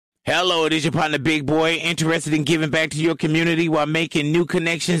Hello, it is your partner, Big Boy, interested in giving back to your community while making new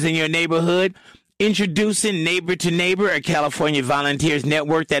connections in your neighborhood. Introducing Neighbor to Neighbor, a California volunteers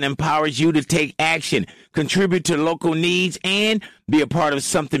network that empowers you to take action, contribute to local needs, and be a part of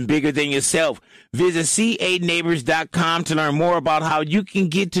something bigger than yourself. Visit ca-neighbors.com to learn more about how you can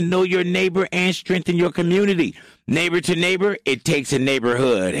get to know your neighbor and strengthen your community. Neighbor to Neighbor, it takes a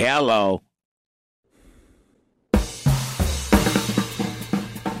neighborhood. Hello.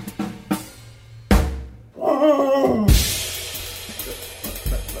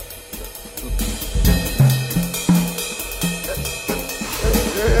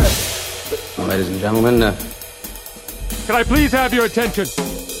 Ladies and gentlemen, can I please have your attention?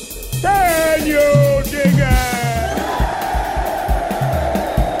 Can you dig it?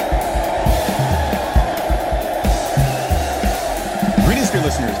 Greetings, dear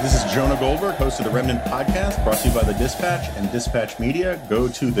listeners. This is Jonah Goldberg, host of the Remnant Podcast, brought to you by The Dispatch and Dispatch Media. Go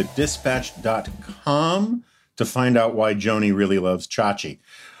to thedispatch.com to find out why Joni really loves Chachi.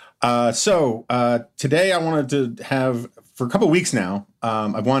 Today I wanted to have, for a couple of weeks now,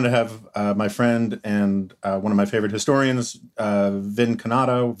 I've wanted to have my friend and one of my favorite historians, Vincent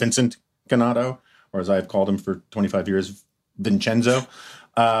Canato, or as I've called him for 25 years, Vincenzo,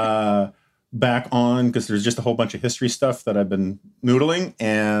 back on, because there's just a whole bunch of history stuff that I've been noodling,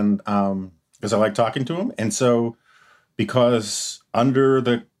 and because I like talking to him. And so because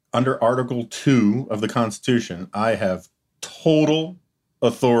under Article 2 of the Constitution, I have total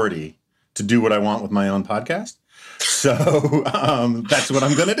authority to do what I want with my own podcast. So that's what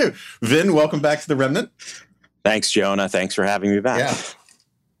I'm going to do. Vin, welcome back to the Remnant. Thanks, Jonah. Thanks for having me back. Yeah.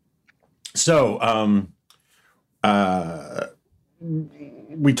 So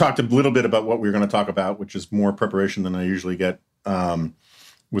we talked a little bit about what we were going to talk about, which is more preparation than I usually get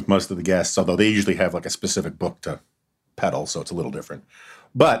with most of the guests, although they usually have like a specific book to peddle, so it's a little different.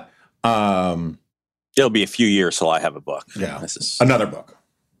 But it'll be a few years till I have a book. Yeah, this is another book.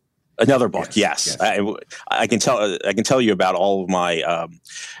 Another book, yes. I can tell you about all of my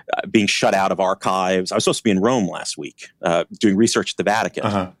being shut out of archives. I was supposed to be in Rome last week doing research at the Vatican.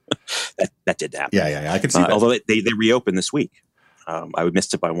 Uh-huh. That didn't happen. Yeah, I can see that. Although they reopened this week. I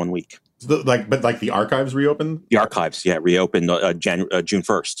missed it by 1 week. But the archives reopened? The archives, reopened June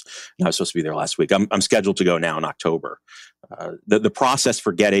 1st. I was supposed to be there last week. I'm scheduled to go now in October. The process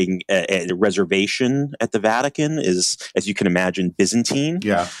for getting a reservation at the Vatican is, as you can imagine, Byzantine.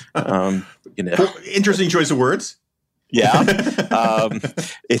 Yeah. Interesting choice of words. Yeah.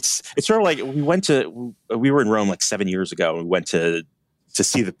 It's sort of like we were in Rome like 7 years ago. And we went to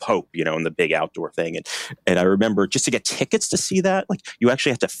see the Pope, in the big outdoor thing. And I remember just to get tickets to see that, like you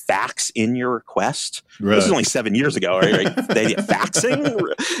actually had to fax in your request. Right. This is only 7 years ago, right? They faxing,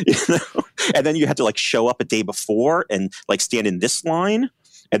 and then you had to like show up a day before and like stand in this line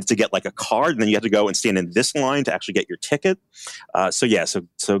and to get like a card. And then you had to go and stand in this line to actually get your ticket. So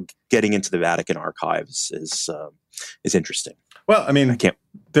getting into the Vatican archives is interesting. Well, I mean,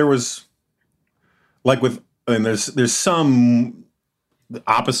 there was there's some the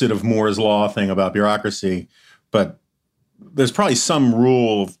opposite of Moore's law thing about bureaucracy, but there's probably some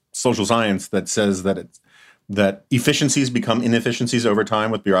rule of social science that says that efficiencies become inefficiencies over time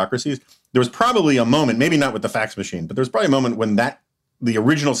with bureaucracies. There was probably a moment, maybe not with the fax machine, but there was probably a moment when the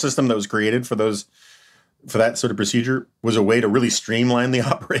original system that was created for that sort of procedure was a way to really streamline the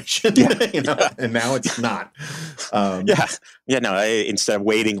operation, and now it's not. Instead of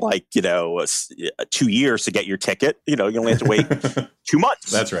waiting 2 years to get your ticket, you only have to wait 2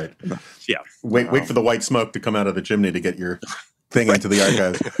 months. That's right. Yeah. Wait for the white smoke to come out of the chimney to get your thing into the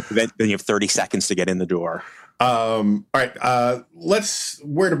archives. Then you have 30 seconds to get in the door. All right.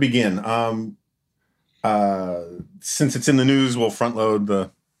 Where to begin? Since it's in the news, we'll front load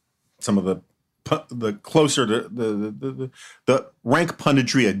some of the closer to the rank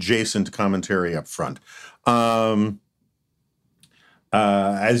punditry adjacent commentary up front.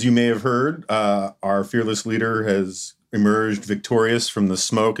 As you may have heard, our fearless leader has emerged victorious from the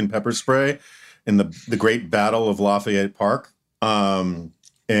smoke and pepper spray in the great battle of Lafayette Park. And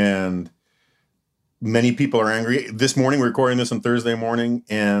many people are angry. This morning, we're recording this on Thursday morning,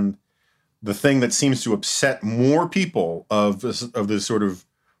 and the thing that seems to upset more people of this sort of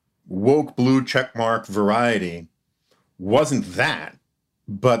woke blue checkmark variety wasn't that,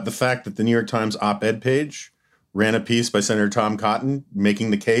 but the fact that the New York Times op-ed page ran a piece by Senator Tom Cotton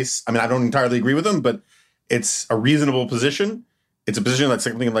making the case. I mean, I don't entirely agree with him, but it's a reasonable position. It's a position that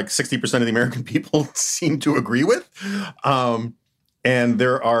something like 60% of the American people seem to agree with. And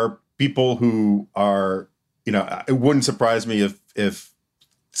there are people who are, it wouldn't surprise me if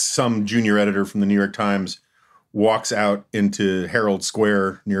some junior editor from the New York Times walks out into Herald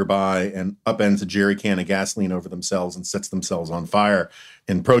Square nearby and upends a jerry can of gasoline over themselves and sets themselves on fire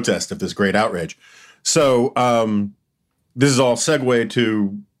in protest of this great outrage. So this is all segue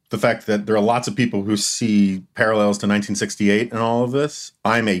to the fact that there are lots of people who see parallels to 1968 in all of this.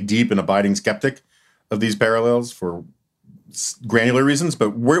 I'm a deep and abiding skeptic of these parallels for granular reasons,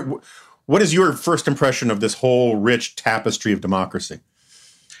 but what is your first impression of this whole rich tapestry of democracy?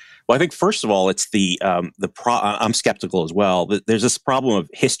 Well, I think first of all, it's I'm skeptical as well. There's this problem of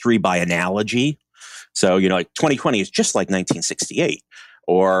history by analogy. So, like 2020 is just like 1968,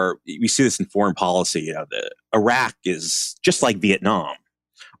 or we see this in foreign policy. Iraq is just like Vietnam,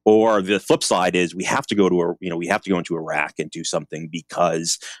 or the flip side is we have to go into Iraq and do something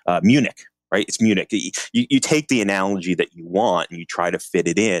because Munich. Right, it's Munich. You take the analogy that you want and you try to fit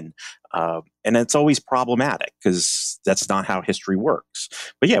it in, and it's always problematic because that's not how history works.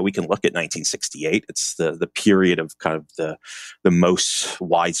 But yeah, we can look at 1968. It's the period of kind of the most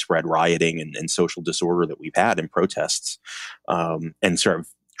widespread rioting and social disorder that we've had in protests, and sort of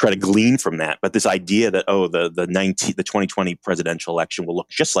try to glean from that. But this idea that the 2020 presidential election will look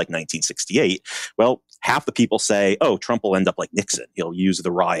just like 1968. Well, half the people say, Trump will end up like Nixon. He'll use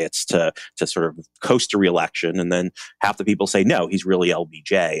the riots to sort of coast a re-election. And then half the people say, no, he's really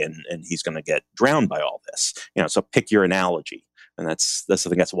LBJ and he's going to get drowned by all this. So pick your analogy. And I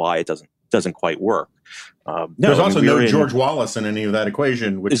think that's why it doesn't quite work. There's also no George Wallace in any of that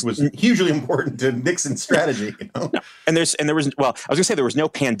equation, which was hugely important to Nixon's strategy. No. And there was I was going to say there was no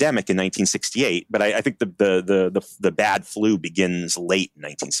pandemic in 1968, but I think the bad flu begins late in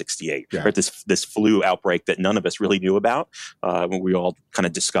 1968. Yeah. Right? This flu outbreak that none of us really knew about, when we all kind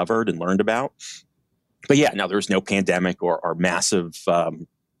of discovered and learned about. But yeah, no, there was no pandemic or massive,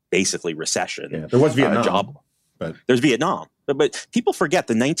 basically recession. Yeah, there was Vietnam. But there's Vietnam. But people forget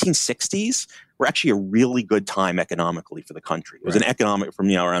the 1960s were actually a really good time economically for the country. It was an economic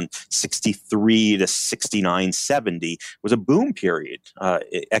from around 63 to 69, 70 was a boom period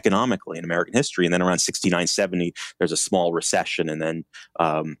economically in American history. And then around 69, 70, there's a small recession. And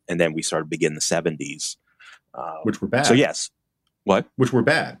then we started begin the 70s. Which were bad. So yes. What? Which were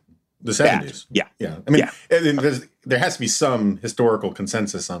bad. The 70s. Yeah. Yeah. I mean, there has to be some historical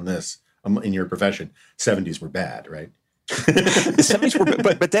consensus on this in your profession. 70s were bad, right? The 70s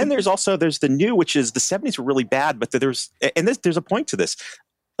were, but then there's the new, which is the 70s were really bad, but there's a point to this,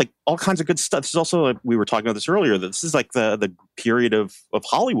 like all kinds of good stuff. This is also, we were talking about this earlier, that this is like the period of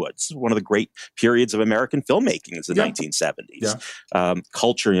Hollywood. This is one of the great periods of American filmmaking is the 1970s. Yeah.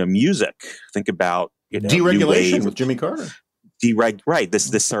 Culture, music. Think about deregulation with Jimmy Carter. Right.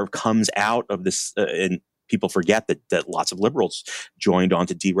 This sort of comes out of this, and people forget that lots of liberals joined on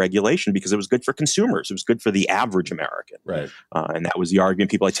to deregulation because it was good for consumers. It was good for the average American. Right. And that was the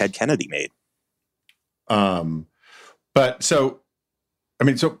argument people like Ted Kennedy made. But so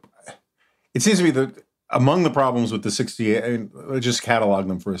it seems to me that among the problems with the 68, let's just catalog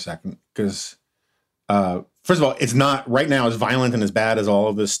them for a second, because first of all, it's not right now as violent and as bad as all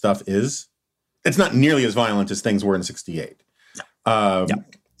of this stuff is. It's not nearly as violent as things were in 68.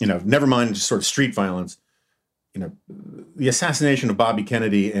 Never mind just sort of street violence. The assassination of Bobby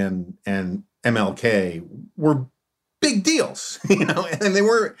Kennedy and MLK were big deals, and they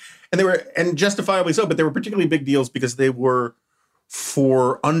were justifiably so, but they were particularly big deals because they were,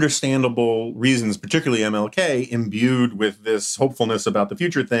 for understandable reasons, particularly MLK, imbued with this hopefulness about the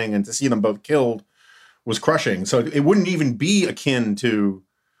future thing, and to see them both killed was crushing. So it wouldn't even be akin to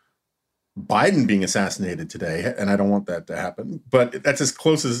Biden being assassinated today, and I don't want that to happen, but that's as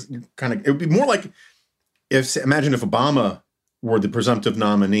close as it would be more like imagine if Obama were the presumptive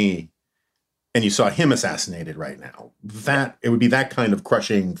nominee and you saw him assassinated right now. It would be that kind of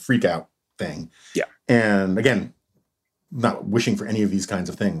crushing freak out thing. Yeah. And again, not wishing for any of these kinds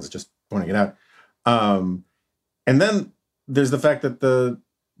of things, just pointing it out. And then there's the fact that the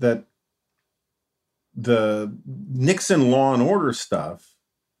Nixon law and order stuff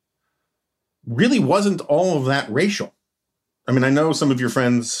really wasn't all of that racial. I mean, I know some of your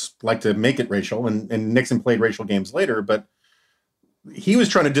friends like to make it racial, and Nixon played racial games later, but he was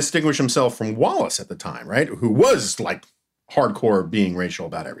trying to distinguish himself from Wallace at the time, right? Who was like hardcore being racial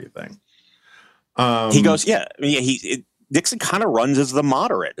about everything. He goes, Nixon kind of runs as the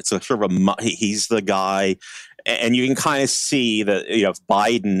moderate. It's a sort of he's the guy, and you can kind of see that,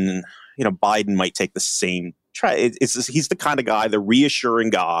 Biden might take the same he's the kind of guy, the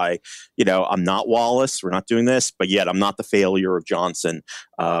reassuring guy, I'm not Wallace, we're not doing this, but yet I'm not the failure of Johnson.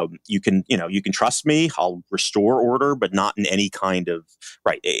 You can trust me, I'll restore order, but not in any kind of,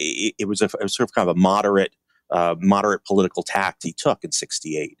 right. It was sort of kind of a moderate political tact he took in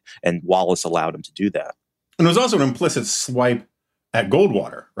 68, and Wallace allowed him to do that. And it was also an implicit swipe at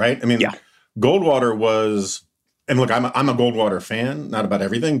Goldwater, right? I mean, Goldwater was, and look, I'm a Goldwater fan, not about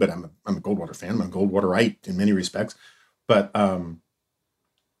everything, but I'm a Goldwater fan. I'm a Goldwaterite in many respects. But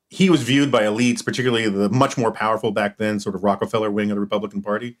he was viewed by elites, particularly the much more powerful back then, sort of Rockefeller wing of the Republican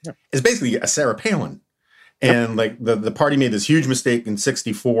Party, as basically a Sarah Palin. And like the party made this huge mistake in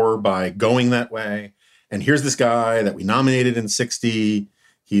 64 by going that way. And here's this guy that we nominated in 60.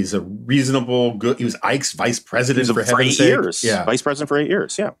 He's a reasonable, good. He was Ike's vice president for 8 years. Yeah, vice president for 8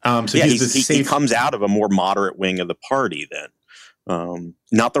 years. Yeah. So he comes out of a more moderate wing of the party then,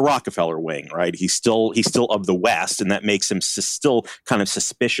 not the Rockefeller wing, right? He's still of the West, and that makes him still kind of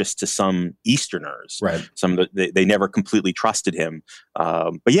suspicious to some Easterners. Right. They never completely trusted him.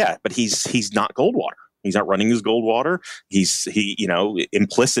 But he's not Goldwater. He's not running his Goldwater. He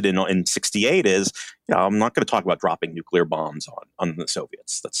implicit in 68 is, I'm not going to talk about dropping nuclear bombs on the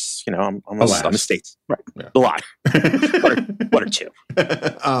Soviets. That's, I'm the States. Right. Yeah. A lot. one or two.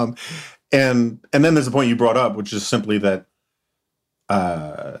 And then there's the point you brought up, which is simply that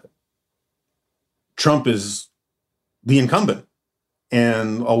Trump is the incumbent,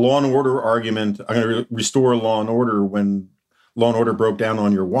 and a law and order argument. I'm going to restore law and order when law and order broke down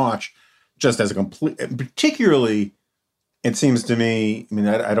on your watch. Just as a complete, particularly, it seems to me, I mean,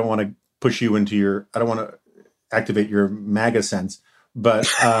 I don't want to push you into I don't want to activate your MAGA sense,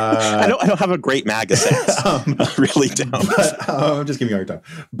 but I don't have a great MAGA sense. I really don't. I'm just giving you a hard time.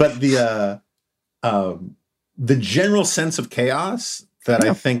 But the general sense of chaos that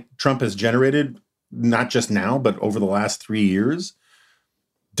I think Trump has generated, not just now, but over the last 3 years,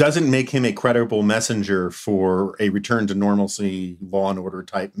 doesn't make him a credible messenger for a return to normalcy, law and order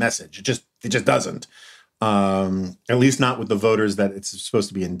type message. It just doesn't. At least not with the voters that it's supposed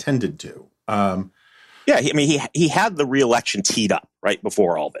to be intended to. He had the reelection teed up right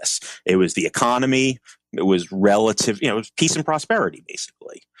before all this. It was the economy. It was relative, it was peace and prosperity,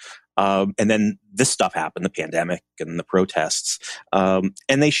 basically. And then this stuff happened, the pandemic and the protests. And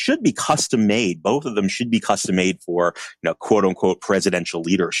they should be custom made. Both of them should be custom made for, quote unquote, presidential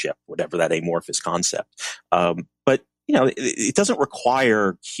leadership, whatever that amorphous concept. But it doesn't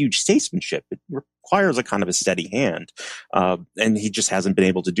require huge statesmanship. It requires a kind of a steady hand. And he just hasn't been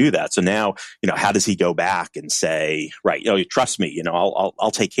able to do that. So now, how does he go back and say, right, you trust me,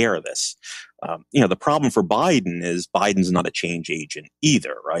 I'll take care of this. The problem for Biden is Biden's not a change agent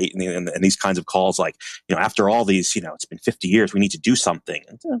either, right? And these kinds of calls like, after all these, it's been 50 years, we need to do something.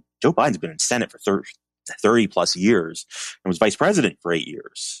 And, Joe Biden's been in Senate for 30 plus years and was vice president for 8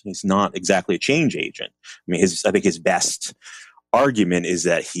 years. He's not exactly a change agent. I mean, I think his best argument is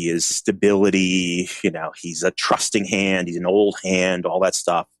that he is stability, he's a trusting hand, he's an old hand, all that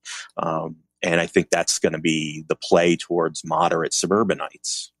stuff. And I think that's going to be the play towards moderate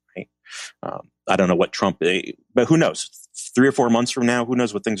suburbanites. I don't know what Trump, but who knows? 3 or 4 months from now, who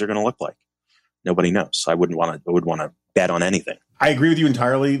knows what things are going to look like? Nobody knows. I would want to bet on anything. I agree with you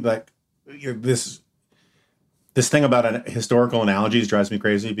entirely. Like this thing about historical analogies drives me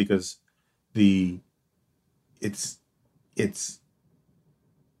crazy because it's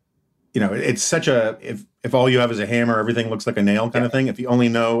such a if all you have is a hammer, everything looks like a nail kind of thing. If you only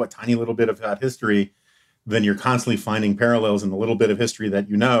know a tiny little bit of that history, then you're constantly finding parallels in the little bit of history that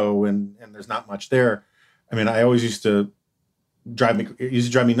and there's not much there. I mean, I always used to drive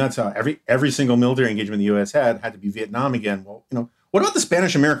me nuts how every single military engagement the U.S. had to be Vietnam again. Well, what about the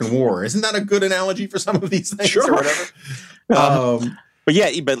Spanish-American War? Isn't that a good analogy for some of these things or whatever? But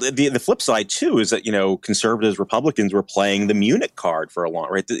the flip side too is that conservatives, Republicans were playing the Munich card for a long,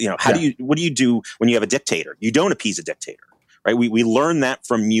 right? What do you do when you have a dictator? You don't appease a dictator, right? We learned that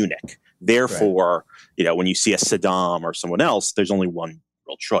from Munich. Therefore, when you see a Saddam or someone else, there's only one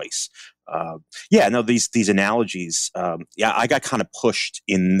real choice. These analogies. I got kind of pushed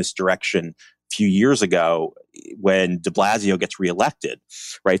in this direction a few years ago when de Blasio gets reelected,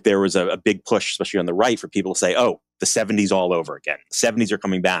 right? There was a big push, especially on the right, for people to say, "Oh, the '70s all over again. The '70s are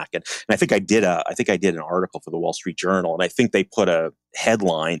coming back." And I think I did an article for the Wall Street Journal, and I think they put a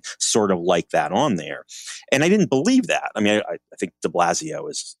headline sort of like that on there, and I didn't believe that. I mean, I think de Blasio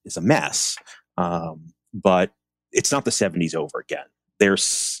is a mess, but it's not the '70s over again.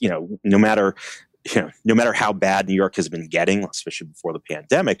 There's no matter how bad New York has been getting, especially before the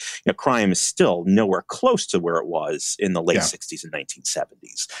pandemic, crime is still nowhere close to where it was in the late 60s and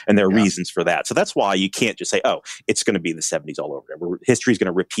 1970s. And there are reasons for that. So that's why you can't just say, oh, it's going to be the 70s all over. History is going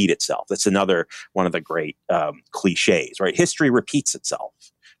to repeat itself. That's another one of the great cliches, right? History repeats itself.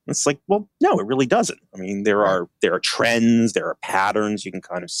 It's like, well, no, it really doesn't. I mean, there are trends, there are patterns you can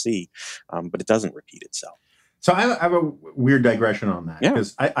kind of see, but it doesn't repeat itself. So I have a weird digression on that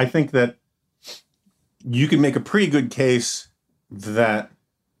because I think that you can make a pretty good case that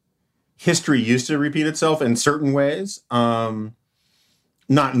history used to repeat itself in certain ways, not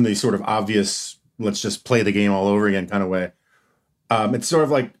in the sort of obvious, let's just play the game all over again kind of way. It's sort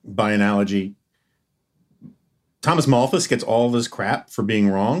of like, by analogy, Thomas Malthus gets all this crap for being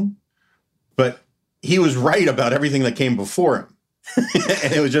wrong, but he was right about everything that came before him.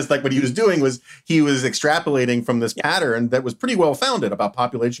 And it was just like what he was doing was he was extrapolating from this pattern that was pretty well founded about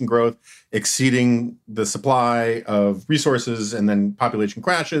population growth exceeding the supply of resources, and then population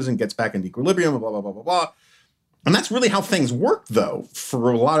crashes and gets back into equilibrium, blah, blah, blah, blah, blah. And that's really how things worked, though,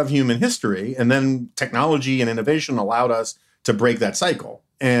 for a lot of human history. And then technology and innovation allowed us to break that cycle.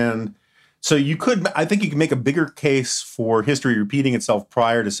 And so I think you can make a bigger case for history repeating itself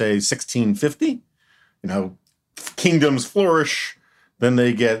prior to, say, 1650. Kingdoms flourish, then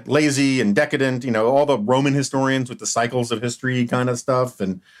they get lazy and decadent, all the Roman historians with the cycles of history kind of stuff,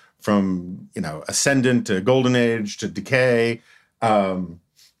 and from, ascendant to golden age to decay.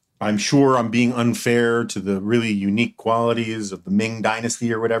 I'm sure I'm being unfair to the really unique qualities of the Ming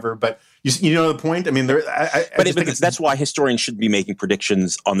Dynasty or whatever, but you know the point? I mean, that's why historians should be making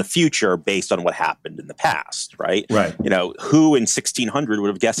predictions on the future based on what happened in the past, right? Right. Who in 1600 would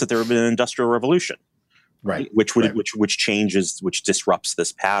have guessed that there would have been an industrial revolution? Right. Which changes, which disrupts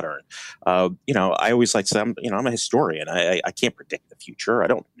this pattern. I always like to say, I'm a historian. I can't predict the future. I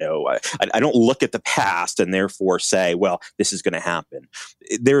don't know. I don't look at the past and therefore say, well, this is going to happen.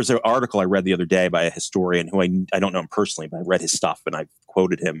 There's an article I read the other day by a historian who I don't know him personally, but I read his stuff and I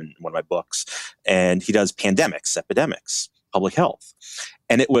quoted him in one of my books. And he does pandemics, epidemics, public health.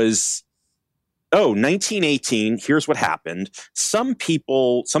 And it was, 1918, here's what happened. Some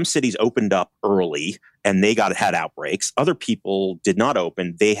cities opened up early and they had outbreaks. Other people did not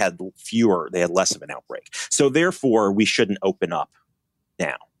open. They had less of an outbreak. So therefore, we shouldn't open up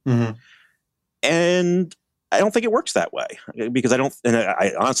now. Mm-hmm. And I don't think it works that way because I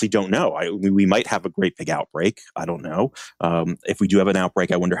honestly don't know. We might have a great big outbreak. I don't know. If we do have an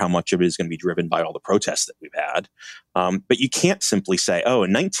outbreak, I wonder how much of it is going to be driven by all the protests that we've had. But you can't simply say,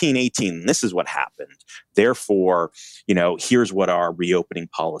 in 1918, this is what happened. Therefore, here's what our reopening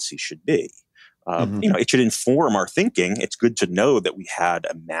policy should be. It should inform our thinking. It's good to know that we had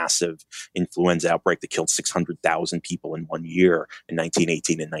a massive influenza outbreak that killed 600,000 people in 1 year in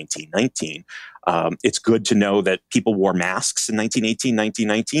 1918 and 1919. It's good to know that people wore masks in 1918,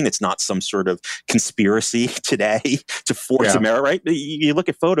 1919. It's not some sort of conspiracy today to force America, right? You look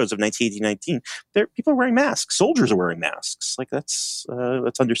at photos of 1918, 1919, people are wearing masks. Soldiers are wearing masks. Like that's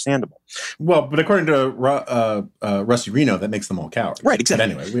understandable. Well, but according to Rusty Reno, that makes them all cowards. Right,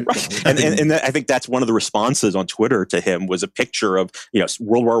 exactly. But anyway, and I think that's one of the responses on Twitter to him was a picture of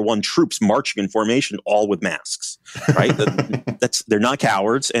World War I troops marching in formation, all with masks. Right, they're not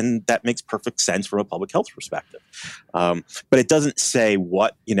cowards, and that makes perfect sense from a public health perspective. But it doesn't say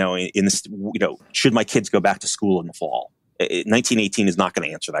what should my kids go back to school in the fall. 1918 is not going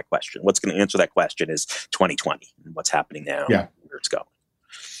to answer that question. What's going to answer that question is 2020 and what's happening now, where it's going.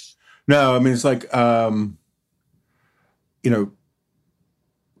 No, I mean it's like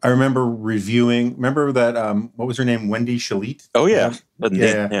I remember remember that, what was her name? Wendy Shalit? Oh, yeah.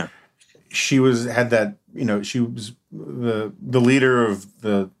 Yeah. She had that, she was the leader of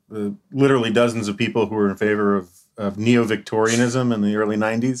the literally dozens of people who were in favor of neo-Victorianism in the early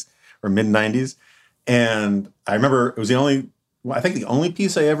 90s or mid-90s. And I remember it was the only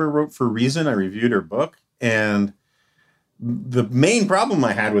piece I ever wrote for Reason. I reviewed her book. And the main problem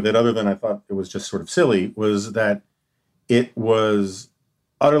I had with it, other than I thought it was just sort of silly, was that it was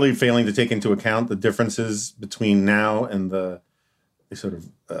utterly failing to take into account the differences between now and the sort of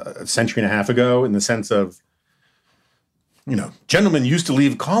a century and a half ago, in the sense of, gentlemen used to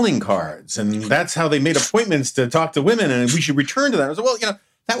leave calling cards, and that's how they made appointments to talk to women, and we should return to that. I was like, well,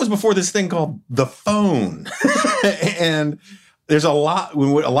 that was before this thing called the phone. And there's a lot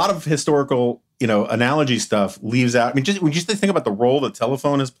of historical, analogy stuff leaves out. I mean, just when you think about the role the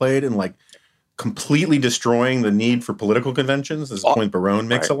telephone has played in like completely destroying the need for political conventions. This is a point Barone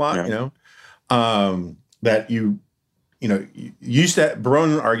makes a lot, that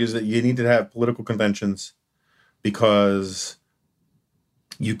Barone argues that you need to have political conventions because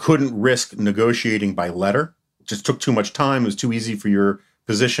you couldn't risk negotiating by letter. It just took too much time. It was too easy for your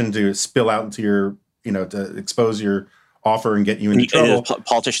position to spill out into your, to expose your offer and get you into trouble.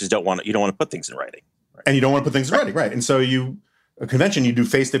 Politicians don't want to put things in writing. Right? And you don't want to put things in writing, right. And so a convention, you do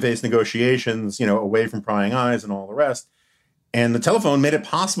face-to-face negotiations, away from prying eyes and all the rest. And the telephone made it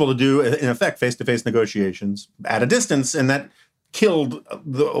possible to do, in effect, face-to-face negotiations at a distance, and that killed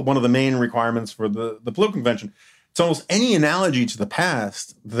one of the main requirements for the political convention. it's almost any analogy to the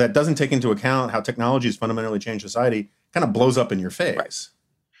past that doesn't take into account how technology has fundamentally changed society kind of blows up in your face.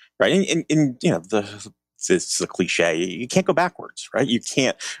 Right. And you know, it's a cliche. You can't go backwards, right? You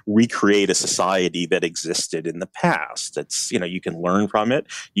can't recreate a society that existed in the past. It's, you know, you can learn from it.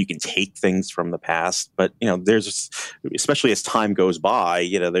 You can take things from the past, but, you know, there's, especially as time goes by,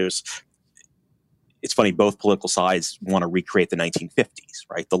 you know, it's funny, both political sides want to recreate the 1950s,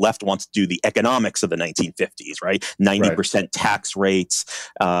 right? The left wants to do the economics of the 1950s, right? 90% tax rates,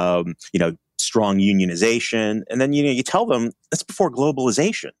 you know, strong unionization. And then, you know, you tell them that's before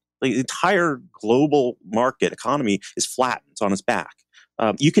globalization. The entire global market economy is flattened. It's on its back.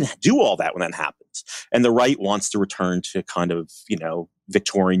 You can do all that when that happens. And the right wants to return to kind of, you know,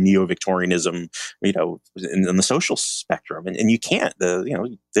 neo-Victorianism, you know, in the social spectrum. And you can't, you know,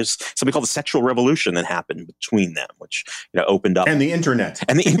 there's something called the sexual revolution that happened between them, which, you know, opened up. And the internet.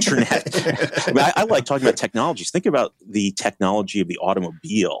 I like talking about technologies. Think about the technology of the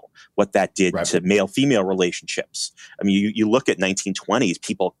automobile, what that did to male-female relationships. I mean, you look at 1920s,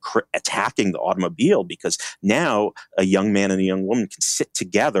 people attacking the automobile because now a young man and a young woman can sit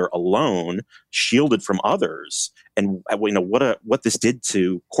together alone, shielded from others. And you know what this did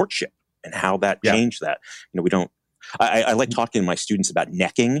to courtship and how that changed that. You know, we don't. I like talking to my students about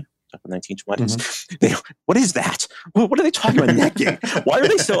necking. In the 1920s, mm-hmm. What is that? What are they talking about necking? Why are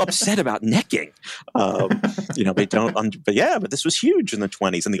they so upset about necking? You know, they don't. But this was huge in the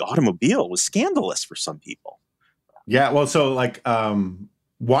 20s, and the automobile was scandalous for some people. Yeah, well, so like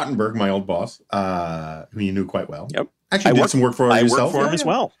Wattenberg, my old boss, who you knew quite well. Yep. Actually, did some work for yourself. I worked for him as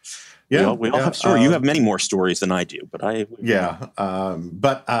well. Yeah, we all have stories. You have many more stories than I do, but I. Yeah,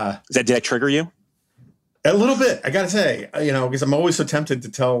 but did I trigger you? A little bit, I gotta say, you know, because I'm always so tempted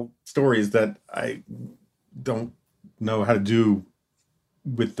to tell stories that I don't know how to do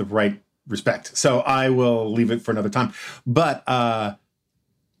with the right respect. So I will leave it for another time. But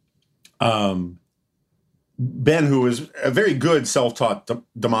Ben, who was a very good self-taught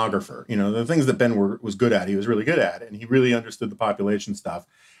demographer, you know, the things that Ben was good at, he was really good at, and he really understood the population stuff.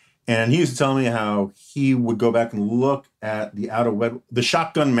 And he used to tell me how he would go back and look at the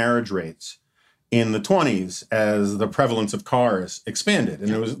shotgun marriage rates in the 20s as the prevalence of cars expanded. And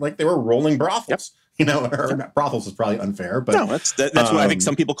it was like they were rolling brothels. You know, or brothels is probably unfair, but no, that's what I think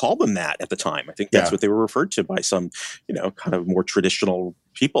some people called them that at the time. I think that's what they were referred to by some, you know, kind of more traditional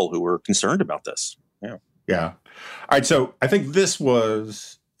people who were concerned about this. Yeah. Yeah. All right. So I think this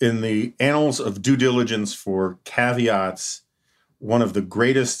was in the annals of due diligence for caveats, one of the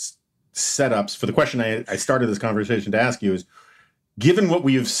greatest setups for the question I started this conversation to ask you is, given what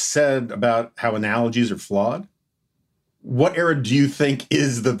we have said about how analogies are flawed, what era do you think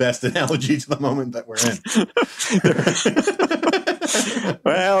is the best analogy to the moment that we're in?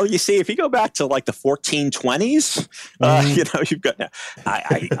 Well, you see, if you go back to like the 1420s, you know, you've got.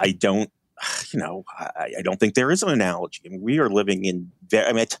 I don't. You know, I don't think there is an analogy. I mean, we are living in.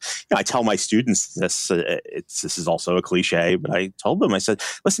 I tell my students this. This is also a cliche, but I told them. I said,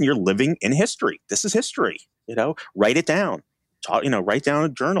 "Listen, you're living in history. This is history. You know, write it down. Write down a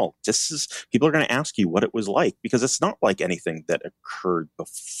journal. People are going to ask you what it was like because it's not like anything that occurred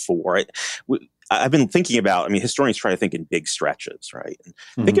before. I've been thinking about. I mean, historians try to think in big stretches, right?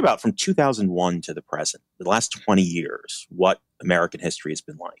 And think about from 2001 to the present, the last 20 years, what American history has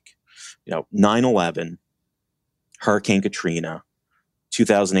been like. You know, 9/11, Hurricane Katrina,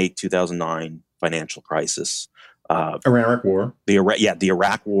 2008, 2009 financial crisis, Iraq War, the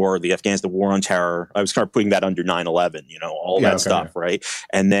Iraq War, the Afghanistan War on Terror. I was kind of putting that under 9/11. You know, all that stuff, right?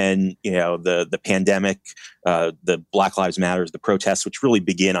 And then you know the pandemic, the Black Lives Matters, the protests, which really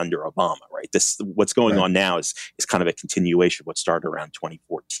begin under Obama, right? What's going on now is kind of a continuation of what started around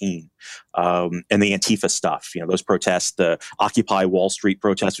 2014, and the Antifa stuff. You know, those protests, the Occupy Wall Street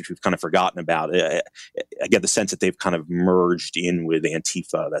protests, which we've kind of forgotten about. I get the sense that they've kind of merged in with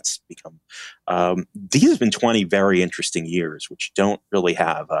Antifa. That's become. These have been 20 very interesting years, which don't really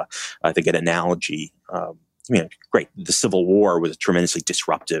have, I think, an analogy. Great. The Civil War was a tremendously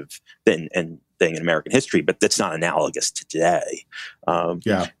disruptive thing in American history, but that's not analogous to today.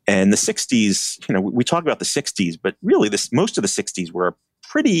 And the 60s, you know, we talk about the 60s, but really most of the 60s were a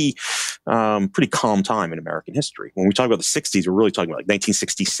pretty calm time in American history. When we talk about the 60s, we're really talking about like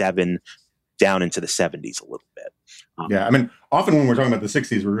 1967 down into the 70s a little bit. I mean, often when we're talking about the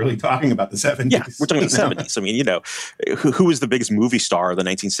 60s, we're really talking about the 70s. Yeah, we're talking about the 70s. I mean, you know, who was the biggest movie star of the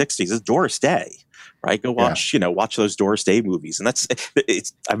 1960s? It's Doris Day, right? Go watch, watch those Doris Day movies. And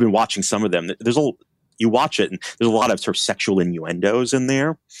I've been watching some of them. There's you watch it, and there's a lot of sort of sexual innuendos in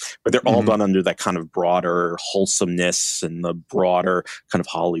there, but they're all done under that kind of broader wholesomeness and the broader kind of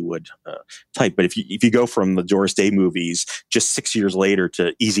Hollywood type. But if you go from the Doris Day movies just 6 years later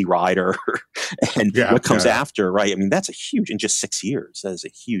to Easy Rider and what comes after, right? I mean, that's a huge, in just 6 years, that is a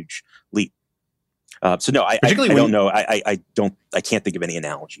huge leap. So no, I don't know. I can't think of any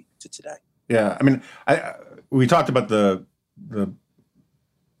analogy to today. Yeah, I mean, we talked about the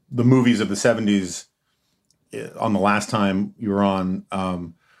movies of the 70s on the last time you were on.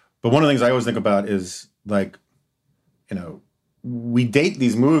 But one of the things I always think about is, like, we date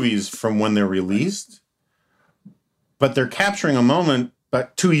these movies from when they're released, but they're capturing a moment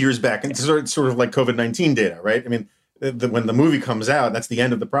about 2 years back. And it's sort of like COVID-19 data, right? I mean, when the movie comes out, that's the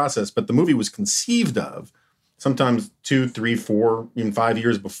end of the process. But the movie was conceived of sometimes 2, 3, 4, even 5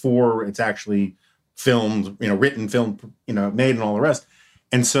 years before it's actually filmed, written, filmed, made, and all the rest.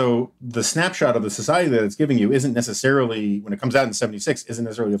 And so the snapshot of the society that it's giving you isn't necessarily, when it comes out in 76, isn't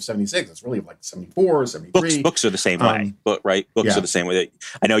necessarily of 76. It's really of like 74, 73. Books are the same way, right? Books are the same way.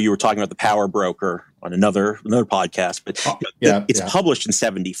 I know you were talking about The Power Broker on another podcast, but it's published in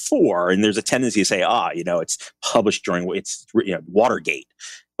 74, and there's a tendency to say, it's published during Watergate.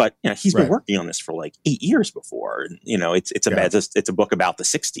 But he's been working on this for like 8 years before, and it's a book about the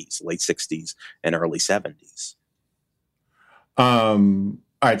 60s, late 60s and early 70s. All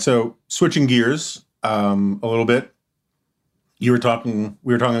right, so switching gears a little bit. We were talking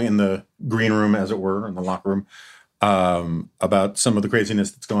in the green room, as it were, in the locker room, about some of the craziness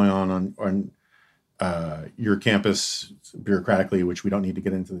that's going on your campus bureaucratically, which we don't need to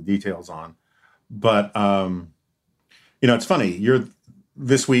get into the details on. But it's funny.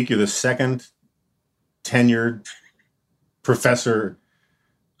 This week, you're the second tenured professor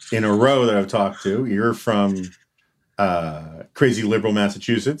in a row that I've talked to. You're from crazy liberal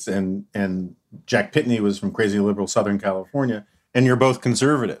Massachusetts, and Jack Pitney was from crazy liberal Southern California, and you're both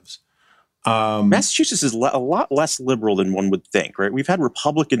conservatives. Massachusetts is a lot less liberal than one would think, right? We've had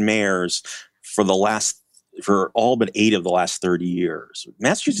Republican mayors for all but 8 of the last 30 years.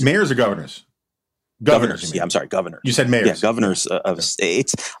 Massachusetts mayors or governors? Governors. Yeah, I'm sorry, governors. You said mayors. Yeah, governors of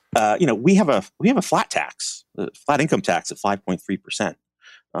states. We have a flat tax, flat income tax of 5.3%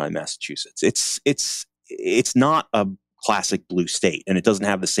 in Massachusetts. It's not a classic blue state, and it doesn't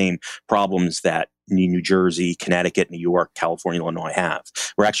have the same problems that New Jersey, Connecticut, New York, California, Illinois have.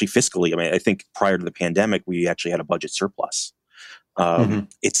 We're actually fiscally, I think prior to the pandemic, we actually had a budget surplus.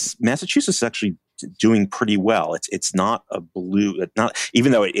 Massachusetts is actually doing pretty well. It's not a blue,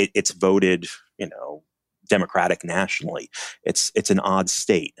 even though it's voted, Democratic nationally. It's an odd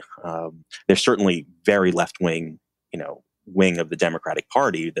state. There's certainly very left wing, wing of the Democratic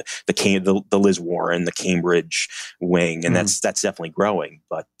Party, the Liz Warren, the Cambridge wing, and that's definitely growing.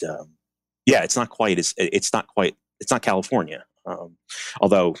 But it's not California.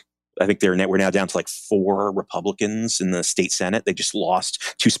 Although I think we're now down to like 4 Republicans in the state Senate. They just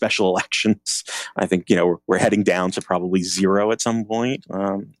lost 2 special elections. I think we're heading down to probably 0 at some point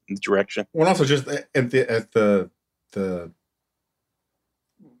in the direction. Well, also just at the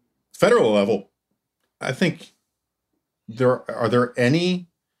federal level, I think are there any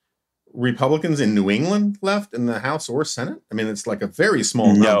Republicans in New England left in the House or Senate? I mean, it's like a very small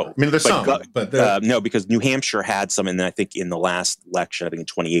number. No, I mean, there's some, but no, because New Hampshire had some, and I think in the last election, I think in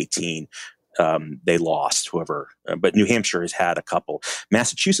 2018, they lost whoever, but New Hampshire has had a couple.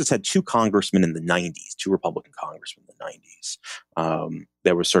 Massachusetts had 2 congressmen in the 90s, 2 Republican congressmen in the 90s.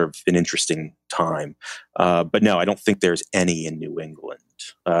 There was sort of an interesting time. But no, I don't think there's any in New England.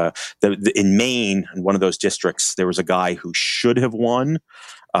 In Maine, in one of those districts, there was a guy who should have won,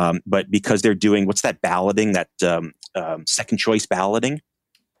 but because they're doing, what's that balloting, that second choice balloting?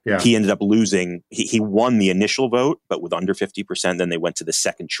 Yeah. He ended up losing. He won the initial vote, but with under 50%. Then they went to the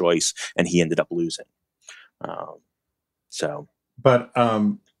second choice, and he ended up losing. So I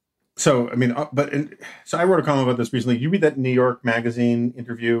wrote a comment about this recently. You read that New York Magazine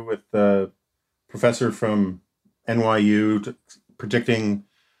interview with the professor from NYU predicting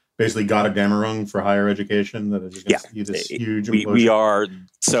basically Gotterdammerung for higher education, that is going to be this huge implosion. We are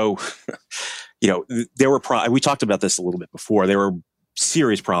so. There were we talked about this a little bit before. There were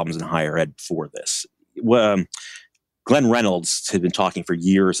serious problems in higher ed before this. Glenn Reynolds had been talking for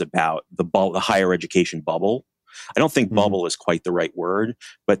years about the higher education bubble. I don't think bubble is quite the right word,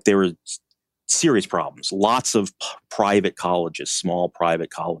 but there were serious problems. Lots of private colleges, small private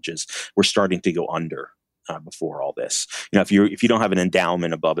colleges, were starting to go under before all this. If you don't have an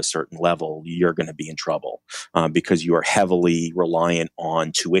endowment above a certain level, you're going to be in trouble because you are heavily reliant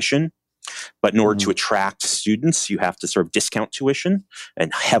on tuition. But in order to attract students, you have to sort of discount tuition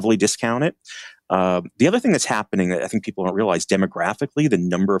and heavily discount it. The other thing that's happening that I think people don't realize, demographically, the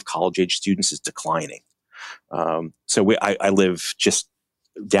number of college-age students is declining. I live just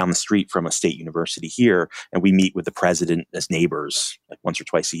down the street from a state university here, and we meet with the president as neighbors like once or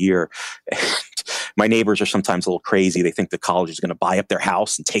twice a year. And my neighbors are sometimes a little crazy. They think the college is going to buy up their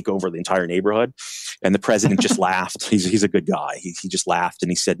house and take over the entire neighborhood. And the president just laughed. He's a good guy. He just laughed and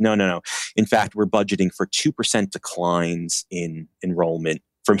he said, no. In fact, we're budgeting for 2% declines in enrollment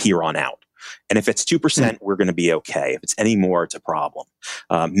from here on out. And if it's 2%, we're going to be okay. If it's any more, it's a problem.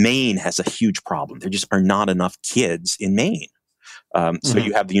 Maine has a huge problem. There just are not enough kids in Maine. So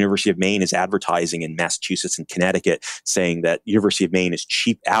you have the University of Maine is advertising in Massachusetts and Connecticut saying that University of Maine is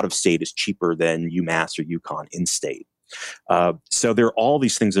cheap, out of state is cheaper than UMass or UConn in state. So there are all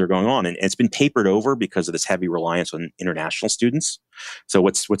these things that are going on, and it's been papered over because of this heavy reliance on international students. So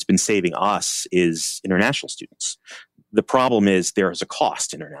what's been saving us is international students. The problem is there is a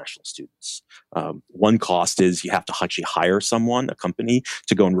cost to international students. One cost is you have to actually hire someone, a company,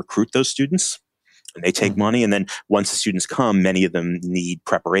 to go and recruit those students. And they take money. And then once the students come, many of them need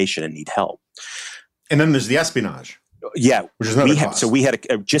preparation and need help. And then there's the espionage. Yeah. Which is another cost. So we had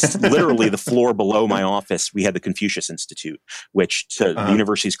just literally the floor below my office, we had the Confucius Institute, which to the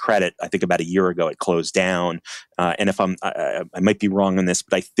university's credit, I think about a year ago, it closed down. And if I might be wrong on this,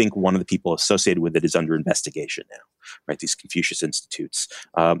 but I think one of the people associated with it is under investigation now, right? These Confucius Institutes.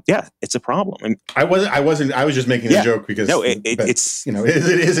 Yeah, it's a problem. I was just making a joke because it's,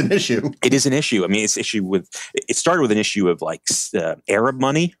 it is an issue. It is an issue. I mean, it started with an issue of like Arab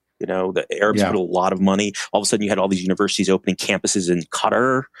money. The Arabs put a lot of money. All of a sudden, you had all these universities opening campuses in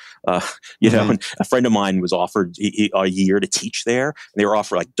Qatar. And a friend of mine was offered a year to teach there. And they were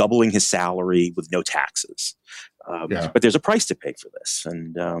offered like doubling his salary with no taxes. But there's a price to pay for this.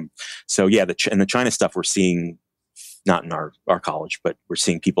 And the China stuff we're seeing, not in our college, but we're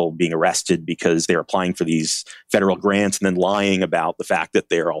seeing people being arrested because they're applying for these federal grants and then lying about the fact that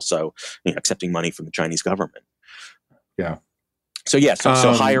they're also accepting money from the Chinese government. Yeah. So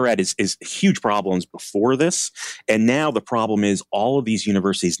higher ed is huge problems before this. And now the problem is all of these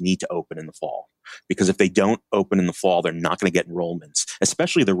universities need to open in the fall, because if they don't open in the fall, they're not going to get enrollments,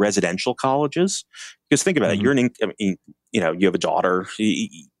 especially the residential colleges. Because think about it. You have a daughter.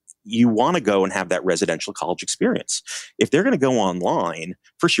 You want to go and have that residential college experience. If they're going to go online,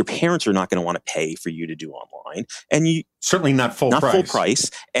 first, your parents are not going to want to pay for you to do online, and you certainly not full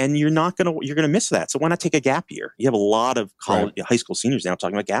price, and you're going to miss that. So why not take a gap year? You have a lot of high school seniors now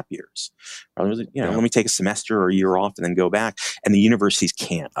talking about gap years. Let me take a semester or a year off and then go back. And the universities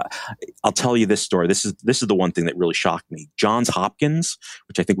can't. I'll tell you this story. This is the one thing that really shocked me. Johns Hopkins,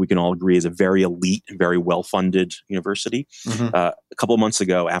 which I think we can all agree is a very elite and very well-funded university, a couple of months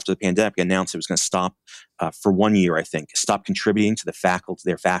ago after the pandemic announced it was going to stop for 1 year, I think, stop contributing to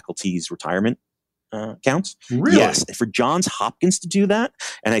their faculty's retirement accounts. Really? Yes. For Johns Hopkins to do that,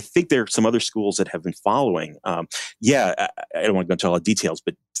 and I think there are some other schools that have been following. I don't want to go into all the details,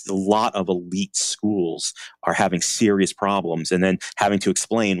 but a lot of elite schools are having serious problems and then having to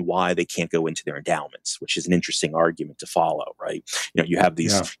explain why they can't go into their endowments, which is an interesting argument to follow, right? You have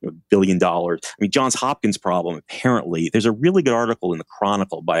these $1 billion. I mean, Johns Hopkins problem, apparently, there's a really good article in the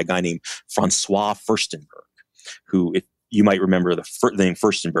Chronicle by a guy named Francois Furstenberg, who, if you might remember the name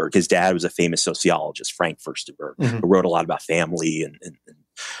Furstenberg. His dad was a famous sociologist, Frank Furstenberg, who wrote a lot about family and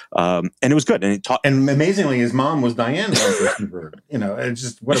it was good. And amazingly, his mom was Diane von Furstenberg. It's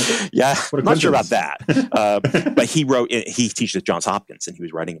just what a not sure about that. But he teaches at Johns Hopkins, and he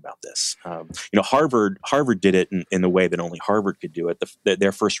was writing about this. Harvard did it in the way that only Harvard could do it.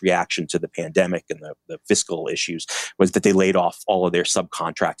 Their first reaction to the pandemic and the fiscal issues was that they laid off all of their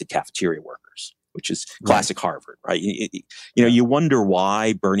subcontracted cafeteria workers, which is classic Harvard, right? You wonder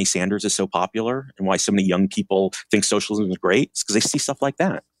why Bernie Sanders is so popular and why so many young people think socialism is great. It's because they see stuff like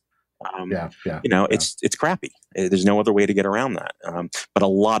that. It's crappy. There's no other way to get around that. But a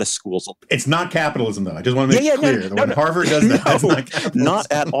lot of schools. It's not capitalism, though. I just want to make clear that when Harvard does that, it's not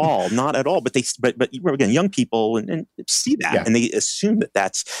capitalism. Not at all. But again, young people and see that, and they assume that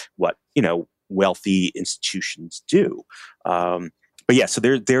that's what wealthy institutions do. So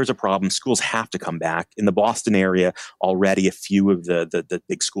there's a problem. Schools have to come back. In the Boston area, already a few of the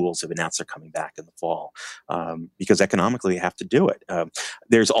big schools have announced they're coming back in the fall because economically they have to do it.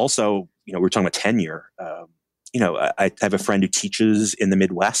 There's also, we're talking about tenure. I have a friend who teaches in the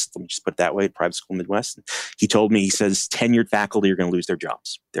Midwest. Let me just put it that way, private school Midwest. He told me, he says, tenured faculty are going to lose their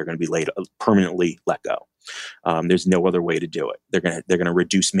jobs. They're going to be permanently let go. There's no other way to do it. They're going to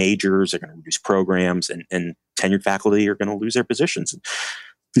reduce majors. They're going to reduce programs, and tenured faculty are going to lose their positions.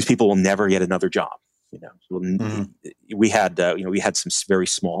 These people will never get another job. We had some very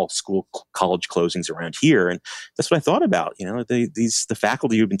small college closings around here, and that's what I thought about. The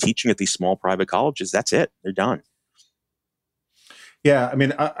faculty who've been teaching at these small private colleges, that's it, they're done. Yeah, I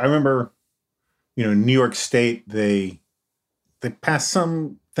mean, I remember, in New York State, they passed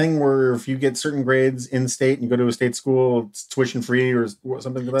some thing where if you get certain grades in state and you go to a state school, it's tuition free or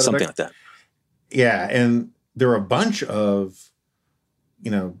something like that. Something like that. Yeah, and there are a bunch of,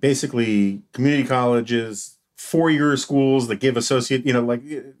 basically community colleges, 4-year schools that give associate, like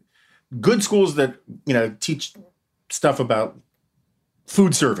good schools that, teach stuff about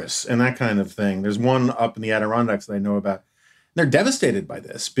food service and that kind of thing. There's one up in the Adirondacks that I know about. They're devastated by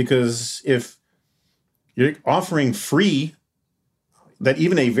this because if you're offering free, that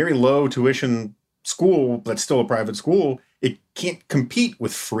even a very low tuition school that's still a private school, it can't compete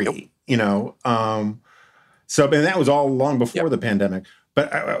with free, So, and that was all long before the pandemic.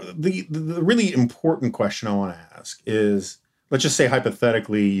 But the really important question I want to ask is, let's just say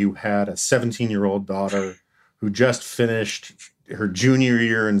hypothetically you had a 17-year-old daughter who just finished her junior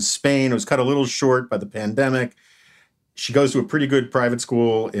year in Spain. It was cut a little short by the pandemic. She goes to a pretty good private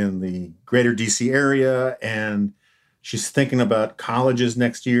school in the greater DC area, and she's thinking about colleges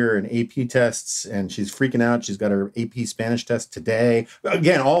next year and AP tests, and she's freaking out. She's got her AP Spanish test today.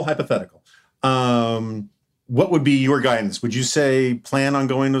 Again, all hypothetical. What would be your guidance? Would you say plan on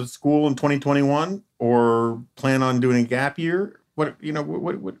going to school in 2021 or plan on doing a gap year? What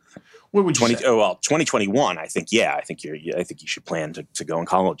would you say? 2021, I think, I think you should plan to go in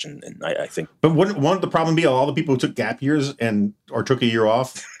college. And I think. But wouldn't the problem be all the people who took gap years or took a year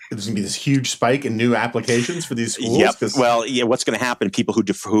off? There's going to be this huge spike in new applications for these schools. Yep. Well, what's going to happen? People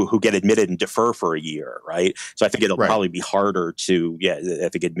who get admitted and defer for a year, right? So I think it'll probably be harder to. I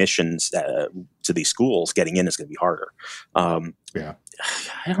think admissions to these schools, getting in is going to be harder. I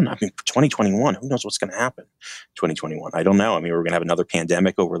don't know. I mean, 2021. Who knows what's going to happen? 2021. I don't know. I mean, we're going to have another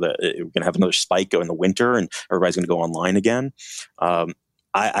pandemic we're going to have another spike in the winter, and everybody's going to go online again.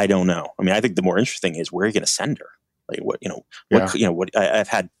 I don't know. I mean, I think the more interesting is where are you going to send her? Like I've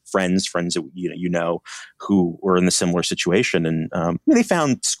had friends that who were in a similar situation, and they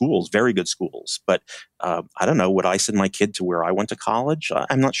found schools, very good schools. But I don't know. Would I send my kid to where I went to college?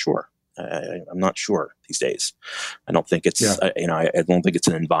 I'm not sure. I'm not sure these days. I don't think it's I don't think it's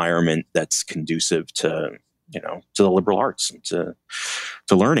an environment that's conducive to the liberal arts and to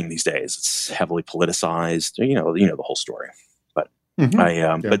learning these days. It's heavily politicized. The whole story.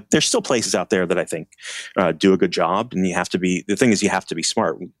 But there's still places out there that I think do a good job, and you have to be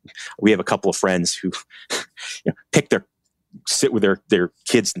smart. We have a couple of friends who sit with their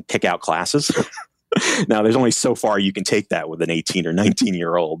kids and pick out classes. Now, there's only so far you can take that with an 18 or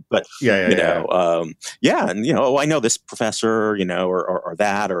 19-year-old, but I know this professor, or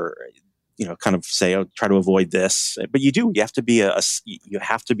that, or kind of say, try to avoid this. But you have to be a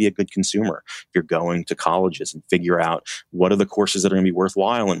good consumer if you're going to colleges, and figure out what are the courses that are going to be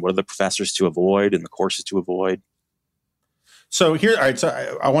worthwhile and what are the professors to avoid and the courses to avoid. So here, all right.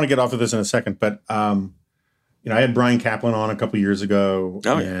 So I want to get off of this in a second, but I had Brian Kaplan on a couple of years ago,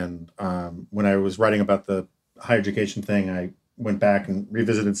 and when I was writing about the higher education thing, I went back and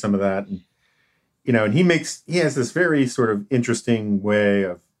revisited some of that, and and he has this very sort of interesting way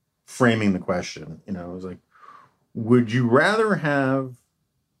of framing the question. It was like, would you rather have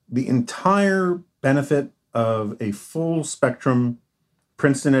the entire benefit of a full spectrum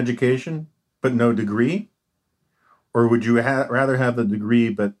Princeton education but no degree, or would you rather have the degree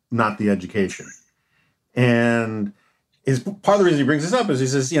but not the education? And part of the reason he brings this up is he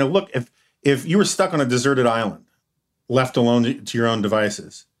says, look, if you were stuck on a deserted island, left alone to your own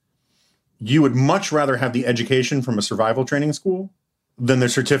devices, you would much rather have the education from a survival training school than the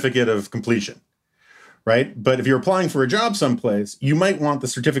certificate of completion, right? But if you're applying for a job someplace, you might want the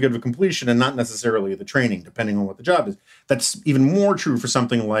certificate of completion and not necessarily the training, depending on what the job is. That's even more true for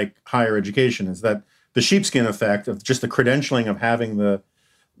something like higher education, is that the sheepskin effect of just the credentialing of having the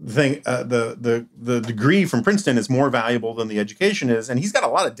thing, the degree from Princeton is more valuable than the education is, and he's got a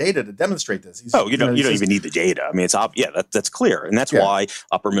lot of data to demonstrate this. You don't even need the data. I mean, that's clear, and that's why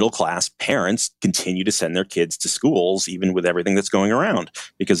upper middle class parents continue to send their kids to schools, even with everything that's going around,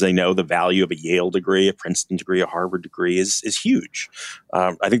 because they know the value of a Yale degree, a Princeton degree, a Harvard degree is huge.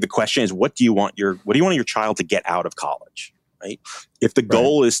 I think the question is, what do you want your child to get out of college? Right? If the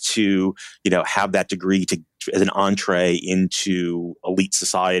goal is to, have that degree as an entree into elite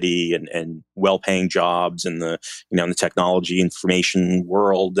society and well-paying jobs in the, in the technology information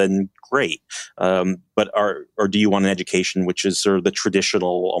world, then great. But do you want an education which is sort of the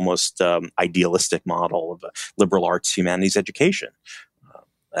traditional, almost idealistic model of a liberal arts humanities education?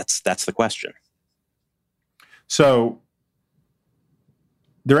 That's the question. So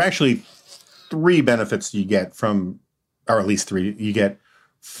there are actually three benefits you get from, or at least three you get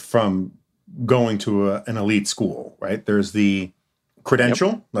from going to an elite school, right? There's the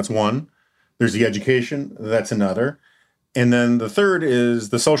credential, that's one. There's the education, that's another. And then the third is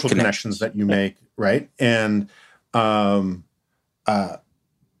the social connections that you make, right? And putting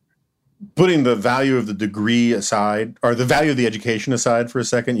the value of the degree aside, or the value of the education aside for a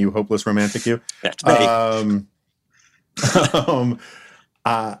second, you hopeless romantic you. That's me.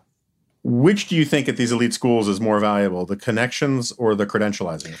 Which do you think at these elite schools is more valuable, the connections or the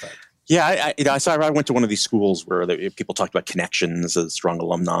credentializing effect? Yeah, I went to one of these schools where people talked about connections as strong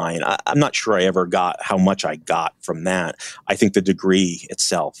alumni, and I'm not sure I ever got how much I got from that. I think the degree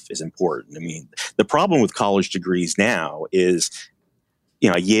itself is important. I mean, the problem with college degrees now is,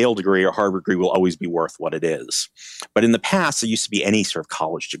 a Yale degree or Harvard degree will always be worth what it is. But in the past, there used to be any sort of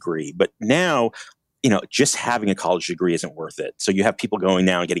college degree. But now, just having a college degree isn't worth it. So you have people going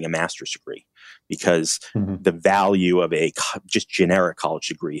now and getting a master's degree because the value of a just generic college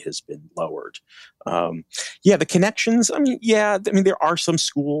degree has been lowered. The connections. There are some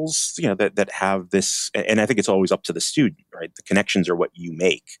schools, that have this, and I think it's always up to the student, right? The connections are what you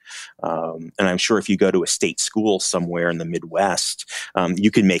make. And I'm sure if you go to a state school somewhere in the Midwest,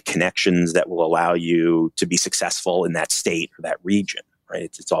 you can make connections that will allow you to be successful in that state or that region. Right.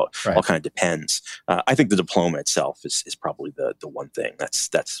 It's all kind of depends. I think the diploma itself is probably the one thing that's.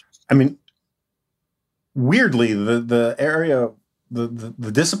 I mean, weirdly, the area,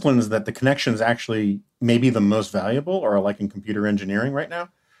 the disciplines that the connections actually may be the most valuable are like in computer engineering right now,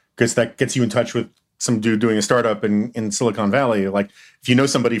 because that gets you in touch with some dude doing a startup in Silicon Valley. Like if you know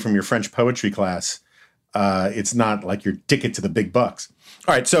somebody from your French poetry class, it's not like your ticket to the big bucks.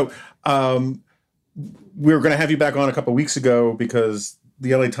 All right, so we were going to have you back on a couple of weeks ago because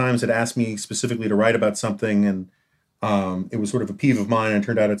the LA Times had asked me specifically to write about something, and it was sort of a peeve of mine, and it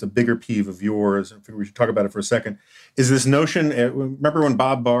turned out it's a bigger peeve of yours. I figured we should talk about it for a second. Is this notion, remember when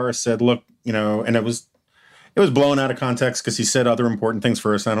Bob Barr said, look, and it was blown out of context because he said other important things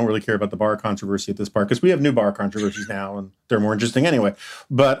first. I don't really care about the Barr controversy at this part because we have new Barr controversies now, and they're more interesting anyway.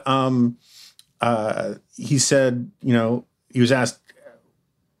 But he said, he was asked,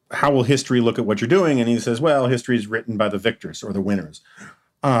 how will history look at what you're doing? And he says, well, history is written by the victors or the winners.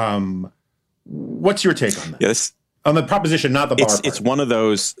 What's your take on that? Yes. On the proposition, not the bar part. It's one of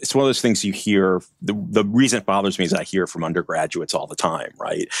those things you hear. The reason it bothers me is I hear from undergraduates all the time,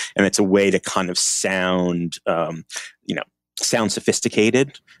 right? And it's a way to kind of sound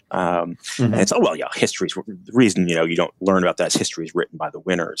sophisticated. And it's, history's the reason, you don't learn about that is history is written by the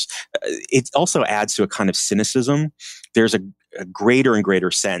winners. It also adds to a kind of cynicism. There's a greater and greater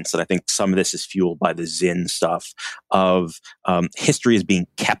sense, and I think some of this is fueled by the Zinn stuff of history is being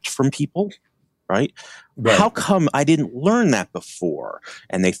kept from people, right? How come I didn't learn that before?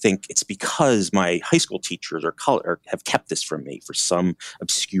 And they think it's because my high school teachers have kept this from me for some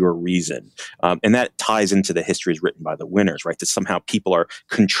obscure reason. And that ties into the history is written by the winners, right? That somehow people are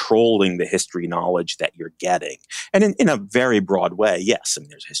controlling the history knowledge that you're getting. And in a very broad way, yes, I mean,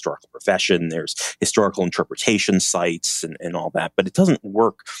 there's a historical profession, there's historical interpretation sites and all that, but it doesn't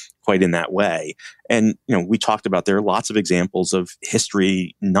work quite in that way. And, we talked about there are lots of examples of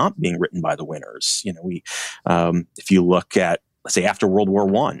history not being written by the winners. If you look at, let's say, after World War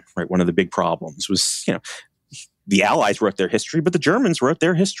I, right, one of the big problems was, the Allies wrote their history, but the Germans wrote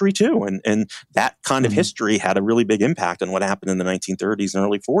their history too. And that kind of history had a really big impact on what happened in the 1930s and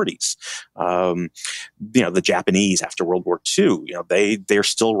early 40s. The Japanese after World War II, they're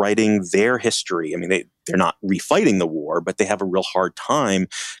still writing their history. I mean, they're not refighting the war, but they have a real hard time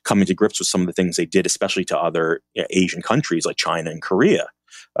coming to grips with some of the things they did, especially to other Asian countries like China and Korea.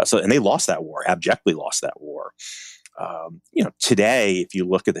 And they lost that war, abjectly lost that war. Today, if you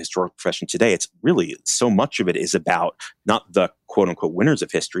look at the historical profession today, it's really so much of it is about not the quote unquote winners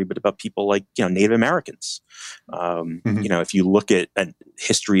of history, but about people like, Native Americans. If you look at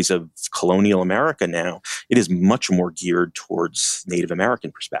histories of colonial America now, it is much more geared towards Native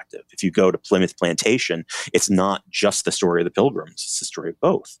American perspective. If you go to Plymouth Plantation, it's not just the story of the Pilgrims, it's the story of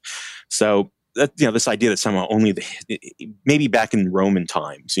both. So that, this idea that somehow only maybe back in Roman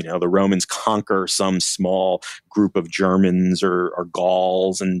times, the Romans conquer some small group of Germans or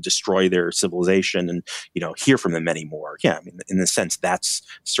Gauls and destroy their civilization and, hear from them anymore. Yeah, I mean, in a sense, that's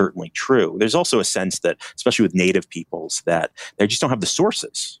certainly true. There's also a sense that, especially with native peoples, that they just don't have the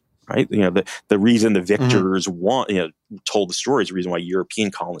sources. Right, the reason the victors told the stories, the reason why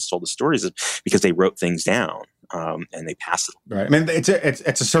European colonists told the stories is because they wrote things down. and they pass it. Right. I mean, it's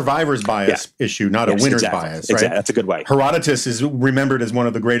a survivor's bias issue, not a winner's bias. Right. Exactly. That's a good way. Herodotus is remembered as one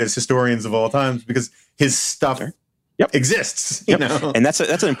of the greatest historians of all times because his stuff exists. You know, and that's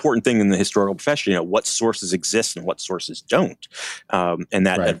an important thing in the historical profession. You know, what sources exist and what sources don't, and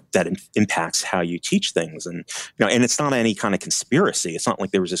that impacts how you teach things. And and it's not any kind of conspiracy. It's not like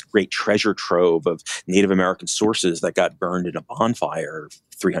there was this great treasure trove of Native American sources that got burned in a bonfire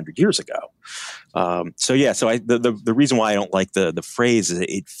 300 years ago. The reason why I don't like the phrase is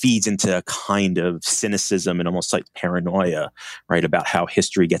it feeds into a kind of cynicism and almost like paranoia, right, about how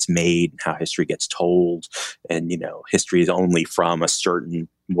history gets made, how history gets told, and history is only from a certain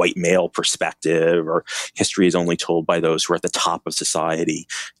white male perspective, or history is only told by those who are at the top of society.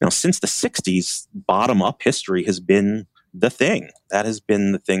 Since the 60s, bottom up history has been the thing. That has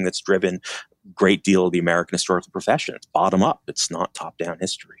been the thing that's driven a great deal of the American historical profession. It's bottom up. It's not top down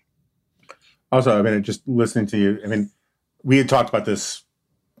history. Also, I mean, just listening to you, I mean, we had talked about this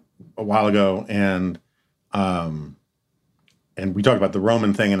a while ago, and we talked about the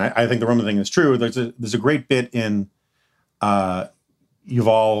Roman thing, and I think the Roman thing is true. There's a great bit in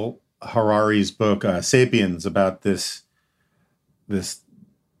Yuval Harari's book *Sapiens* about this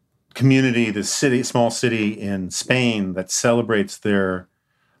community, this small city in Spain that celebrates their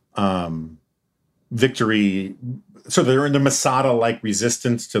victory. So they're in the Masada-like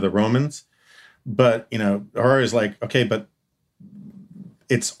resistance to the Romans. But, Harari is like, okay, but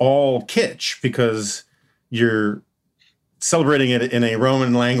it's all kitsch because you're celebrating it in a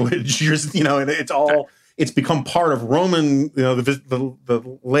Roman language. It's become part of Roman,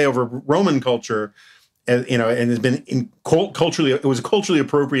 the layover Roman culture, and has been culturally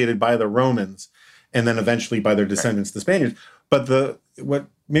appropriated by the Romans, and then eventually by their descendants, the Spaniards. But what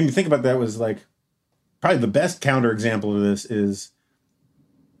made me think about that was like probably the best counterexample of this is,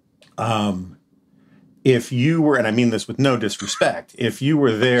 if you were, and I mean this with no disrespect, if you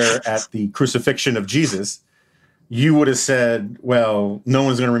were there at the crucifixion of Jesus, you would have said, well, no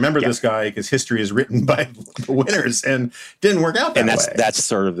one's going to remember this guy because history is written by the winners, and didn't work out that way. And that's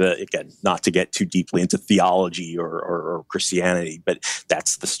sort of again, not to get too deeply into theology or Christianity, but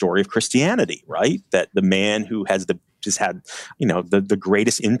that's the story of Christianity, right? That the man who has had the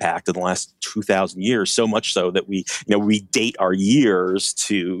greatest impact in the last 2,000 years, so much so that we date our years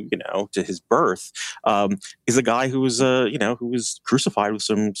to his birth, is a guy who was crucified with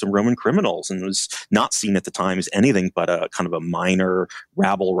some Roman criminals and was not seen at the time as anything but a kind of a minor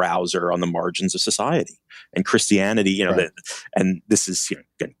rabble rouser on the margins of society. And Christianity, and this is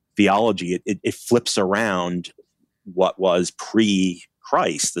again, theology, it flips around what was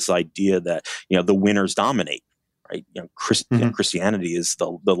pre-Christ, this idea that the winners dominate. Right? Christianity is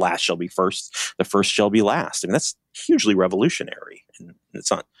the last shall be first, the first shall be last. I mean, that's hugely revolutionary, and it's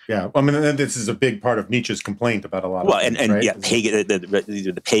not. Yeah, I mean, and this is a big part of Nietzsche's complaint about a lot of things, right?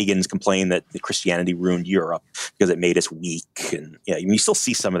 The pagans complain that Christianity ruined Europe because it made us weak, and you still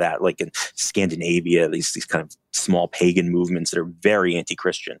see some of that, like in Scandinavia, these kind of small pagan movements that are very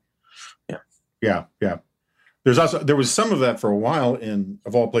anti-Christian. Yeah. There was some of that for a while in,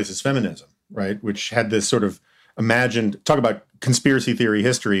 of all places, feminism, right? Which had this sort of imagined, talk about conspiracy theory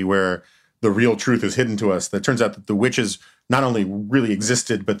history where the real truth is hidden to us. That turns out that the witches not only really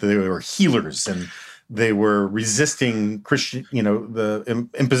existed, but they were healers, and they were resisting the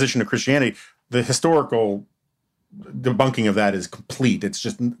imposition of Christianity. The historical debunking of that is complete. It's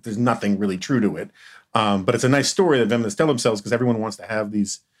just, there's nothing really true to it. But it's a nice story that feminists tell themselves because everyone wants to have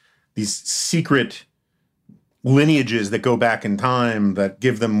these secret lineages that go back in time that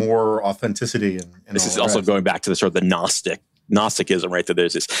give them more authenticity. And this is also going back to the sort of the Gnosticism, right? That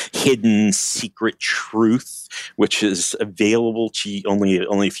there's this hidden secret truth which is available to only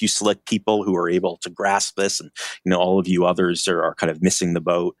a few select people who are able to grasp this, and all of you others are kind of missing the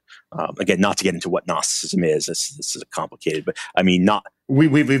boat. Again, not to get into what Gnosticism is. This is complicated, but I mean,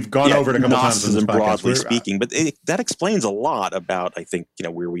 we've gone over it a couple Gnosticism times, broadly speaking, but that explains a lot about, I think,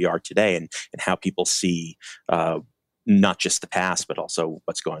 where we are today and how people see not just the past, but also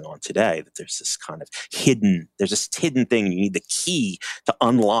what's going on today. That there's this kind of hidden thing. You need the key to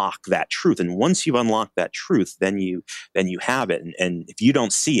unlock that truth, and once you've unlocked that truth, then you have it. And if you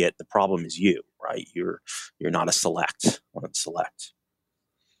don't see it, the problem is you, right? You're not a select. One of the select.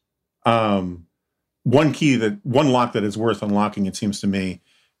 One lock that is worth unlocking, it seems to me,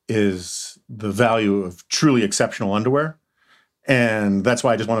 is the value of truly exceptional underwear. And that's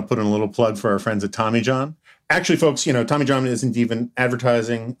why I just want to put in a little plug for our friends at Tommy John. Actually, folks, Tommy John isn't even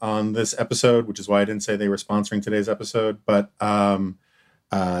advertising on this episode, which is why I didn't say they were sponsoring today's episode. But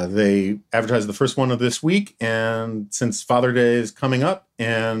they advertised the first one of this week, and since Father's Day is coming up,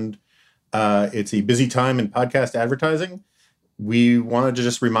 and It's a busy time in podcast advertising. We wanted to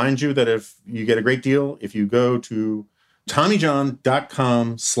just remind you that if you get a great deal, if you go to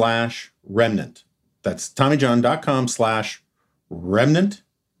TommyJohn.com/remnant. That's TommyJohn.com/remnant,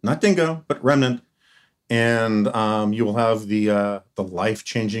 not dingo, but remnant. And you will have the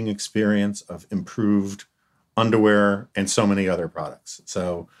life-changing experience of improved underwear and so many other products.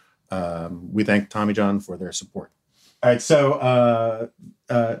 So we thank Tommy John for their support. All right, so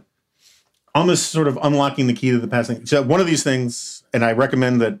almost sort of unlocking the key to the past thing. So one of these things, and I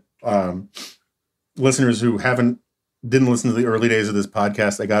recommend that listeners who didn't listen to the early days of this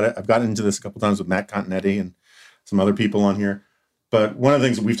podcast, I've gotten into this a couple times with Matt Continetti and some other people on here. But one of the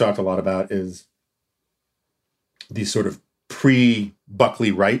things that we've talked a lot about is these sort of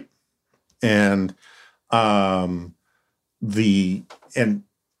pre-Buckley right, and one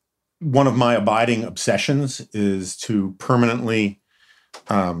of my abiding obsessions is to permanently,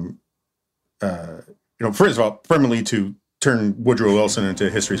 first of all, permanently to turn Woodrow Wilson into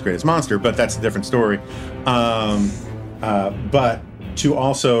history's greatest monster, but that's a different story. But to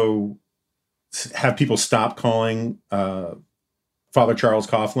also have people stop calling Father Charles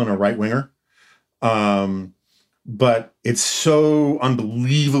Coughlin a right-winger. But it's so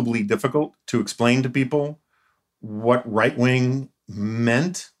unbelievably difficult to explain to people what right-wing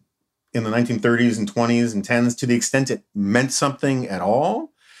meant in the 1930s and 20s and 10s, to the extent it meant something at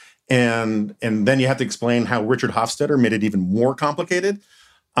all. And then you have to explain how Richard Hofstadter made it even more complicated.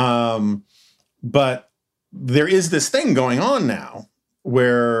 But there is this thing going on now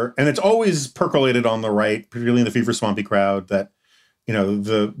where, and it's always percolated on the right, particularly in the fever swampy crowd, that,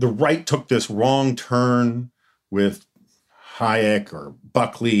 the right took this wrong turn with Hayek or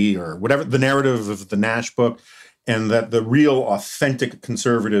Buckley or whatever, the narrative of the Nash book, and that the real authentic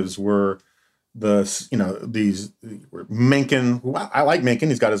conservatives were these were Mencken, who I like Mencken,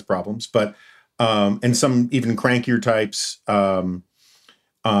 he's got his problems, but and some even crankier types on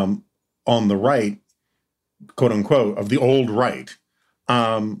the right, quote unquote, of the old right.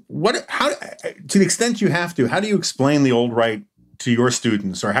 How to the extent you have to, how do you explain the old right to your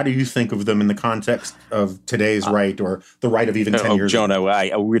students, or how do you think of them in the context of today's right, or the right of even 10 years ago?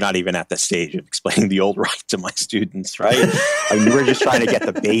 Jonah, we're not even at the stage of explaining the old right to my students, right? We're just trying to get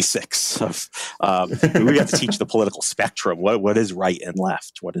the basics of, we have to teach the political spectrum. What is right and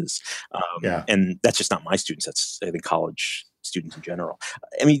left? What is, and that's just not my students. That's, I think, college students in general.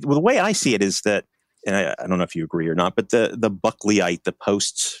 I mean, the way I see it is that, and I don't know if you agree or not, but the Buckleyite, the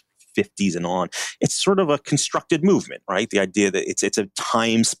post 50s and on, it's sort of a constructed movement, right? The idea that it's a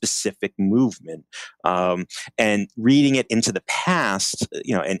time-specific movement, and reading it into the past,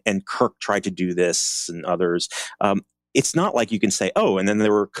 and Kirk tried to do this and others. It's not like you can say, oh, and then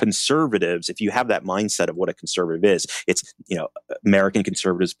there were conservatives. If you have that mindset of what a conservative is, it's, American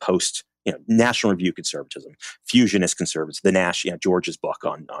conservatives post, National Review conservatism, fusionist conservatives, the Nash, George's book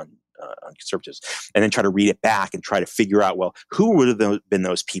on conservatives, and then try to read it back and try to figure out, well, who would have been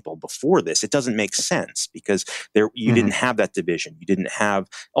those people before this? It doesn't make sense because you didn't have that division. You didn't have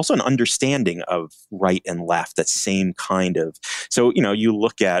also an understanding of right and left, that same kind of, so, you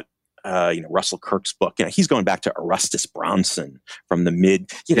look at, Russell Kirk's book, he's going back to Erastus Bronson from the mid,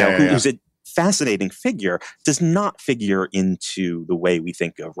 who's a fascinating figure, does not figure into the way we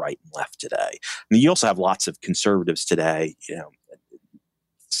think of right and left today. I mean, you also have lots of conservatives today,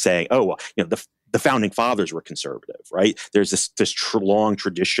 saying, oh, well, the founding fathers were conservative, right? There's this long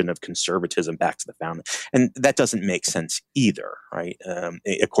tradition of conservatism back to the founding, and that doesn't make sense either, right?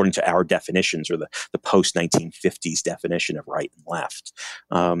 According to our definitions, or the post 1950s definition of right and left,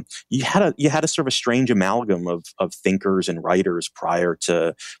 you had a sort of a strange amalgam of thinkers and writers prior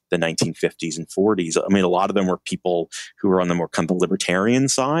to the 1950s and 40s. I mean, a lot of them were people who were on the more kind of libertarian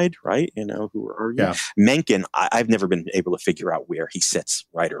side, right? Who were Mencken. I've never been able to figure out where he sits,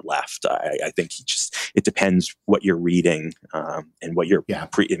 right or left. I think it depends what you're reading, and what you're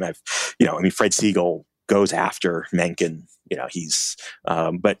Fred Siegel goes after Mencken. He's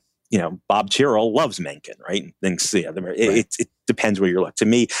but Bob Tyrrell loves Mencken, right? And thinks it depends where you're looking. To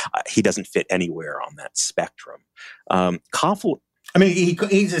me, he doesn't fit anywhere on that spectrum. Coughlin, I mean,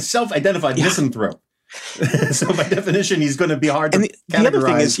 he's a self-identified misanthrope. So by definition, he's going to be hard to categorize. The other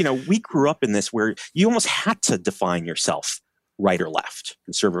thing is, we grew up in this where you almost had to define yourself right or left,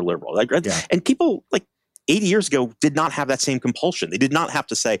 conservative, liberal. And people 80 years ago did not have that same compulsion. They did not have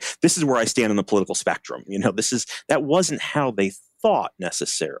to say, this is where I stand on the political spectrum. That wasn't how they thought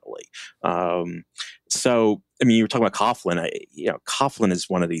necessarily. So, I mean, you were talking about Coughlin. Coughlin is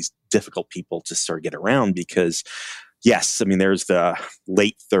one of these difficult people to sort of get around because Yes, I mean there's the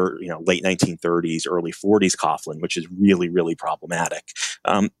late 1930s, early 40s Coughlin, which is really, really problematic.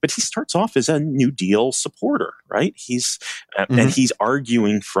 But he starts off as a New Deal supporter, right? And he's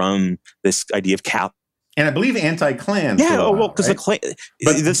arguing from this idea of cap. And I believe anti-Klan. Yeah, because the Klan.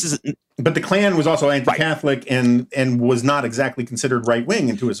 But the Klan was also anti-Catholic and was not exactly considered right-wing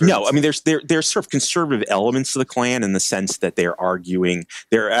into a certain No, I mean there's sort of conservative elements to the Klan in the sense that they're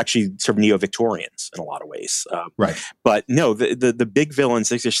actually sort of neo-Victorians in a lot of ways. Right. But no, the big villains.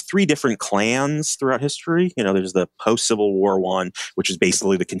 There's three different Klans throughout history. There's the post-Civil War one, which is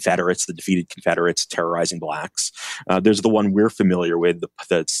basically the Confederates, the defeated Confederates terrorizing blacks. There's the one we're familiar with,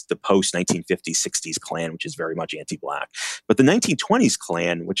 the post-1950s, 60s Klan, which is very much anti-black. But the 1920s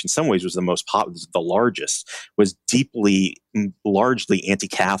Klan, which in some ways was the largest, was largely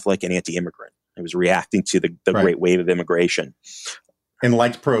anti-Catholic and anti-immigrant. It was reacting to the great wave of immigration. And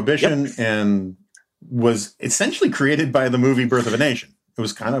liked prohibition and was essentially created by the movie Birth of a Nation. It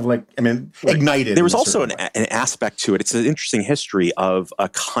was kind of like, ignited. There was also an aspect to it. It's an interesting history of a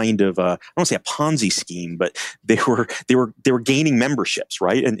kind of I don't want to say a Ponzi scheme, but they were gaining memberships,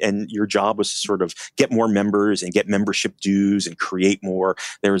 right? And your job was to sort of get more members and get membership dues and create more.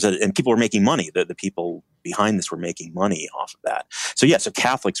 And people were making money. The people behind this were making money off of that. So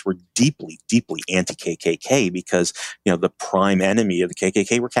Catholics were deeply, deeply anti-KKK because the prime enemy of the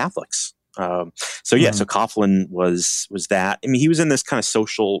KKK were Catholics. So Coughlin was that. I mean, he was in this kind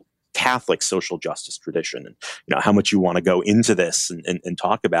of Catholic social justice tradition, and how much you want to go into this and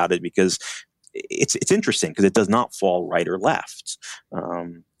talk about it, because it's interesting because it does not fall right or left.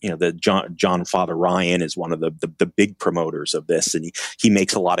 The John Father Ryan is one of the big promoters of this, and he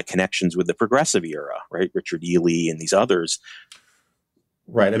makes a lot of connections with the progressive era, right? Richard Ely and these others.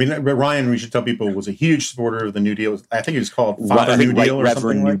 Right. I mean, Ryan, we should tell people, was a huge supporter of the New Deal. I think he was called Father New Deal or Reverend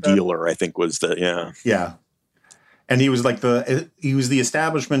something New like that. Dealer, I think was Yeah. And he was the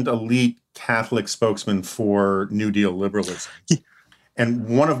establishment elite Catholic spokesman for New Deal liberalism. And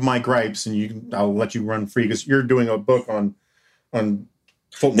one of my gripes, and I'll let you run free because you're doing a book on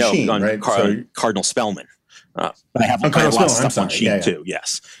Fulton Sheen, right? Cardinal Spellman. But I have a lot of stuff on Sheen too.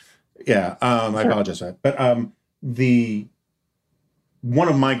 Yes. Yeah. I apologize for that. But one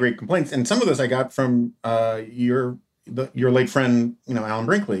of my great complaints, and some of this I got from your late friend, Alan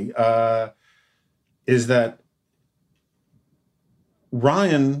Brinkley, is that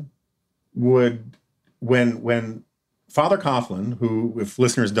Ryan would, when Father Coughlin, who, if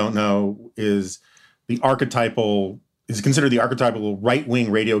listeners don't know, is considered the archetypal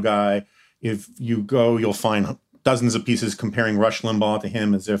right-wing radio guy. If you go, you'll find dozens of pieces comparing Rush Limbaugh to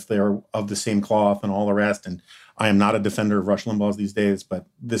him as if they're of the same cloth and all the rest. And I am not a defender of Rush Limbaugh's these days, but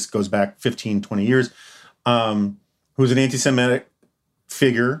this goes back 15, 20 years, who's an anti-Semitic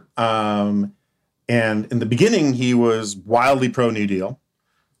figure. And in the beginning, he was wildly pro-New Deal,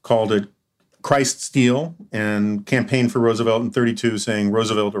 called it Christ's deal, and campaigned for Roosevelt in 1932, saying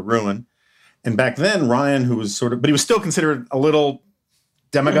Roosevelt a ruin. And back then, Ryan, who was but he was still considered a little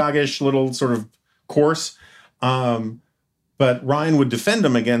demagogish, little sort of coarse. But Ryan would defend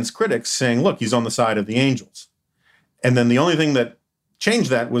him against critics, saying, look, he's on the side of the angels. And then the only thing that changed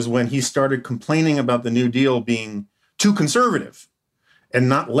that was when he started complaining about the New Deal being too conservative and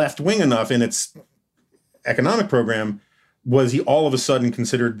not left-wing enough in its economic program, was he all of a sudden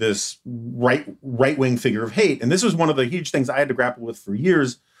considered this right-wing figure of hate. And this was one of the huge things I had to grapple with for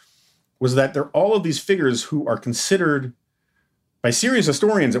years, was that there are all of these figures who are considered by serious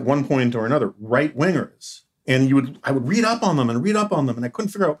historians at one point or another right-wingers. And I would read up on them, and I couldn't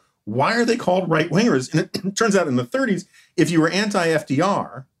figure out, why are they called right-wingers? And it turns out in the 1930s, if you were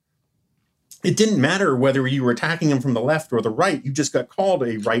anti-FDR, it didn't matter whether you were attacking him from the left or the right. You just got called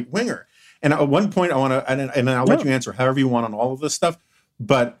a right-winger. And at one point, I want to, and I'll let you answer however you want on all of this stuff.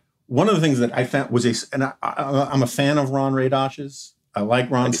 But one of the things that I found was I'm a fan of Ron Radosh's. I like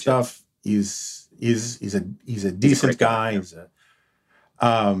Ron's stuff. He's a decent guy.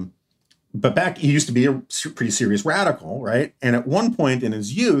 But he used to be a pretty serious radical, right? And at one point in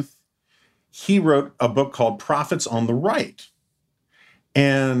his youth, he wrote a book called Prophets on the Right.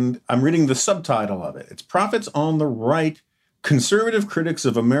 And I'm reading the subtitle of it. It's Prophets on the Right, Conservative Critics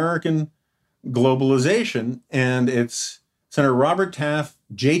of American Globalization. And it's Senator Robert Taft,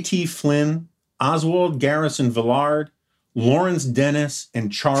 J.T. Flynn, Oswald Garrison Villard, Lawrence Dennis,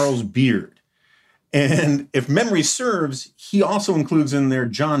 and Charles Beard. And if memory serves, he also includes in there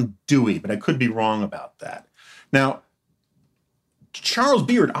John Dewey, but I could be wrong about that. Now, Charles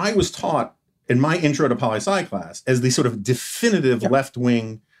Beard, I was taught in my intro to poli-sci class as the sort of definitive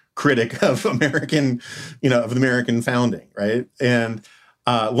left-wing critic of American, of the American founding, right? And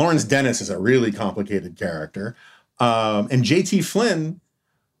Lawrence Dennis is a really complicated character. And J.T. Flynn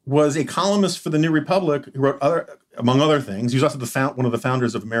was a columnist for the New Republic who wrote among other things. He was also one of the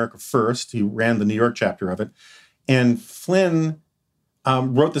founders of America First. He ran the New York chapter of it. And Flynn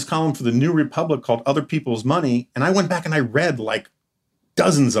wrote this column for the New Republic called Other People's Money. And I went back and I read like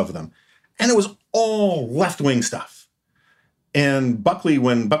dozens of them. And it was all left-wing stuff. And Buckley,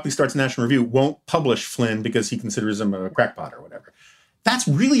 when Buckley starts National Review, won't publish Flynn because he considers him a crackpot or whatever. That's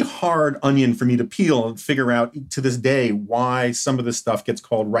really hard onion for me to peel and figure out to this day why some of this stuff gets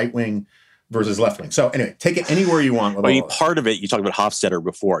called right-wing versus left-wing. So anyway, take it anywhere you want. Well, part of it, you talked about Hofstadter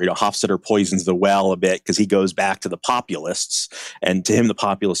before. Hofstadter poisons the well a bit because he goes back to the populists. And to him, the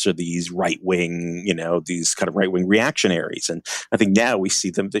populists are these right-wing, these kind of right-wing reactionaries. And I think now we see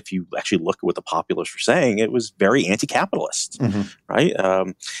them, if you actually look at what the populists were saying, it was very anti-capitalist,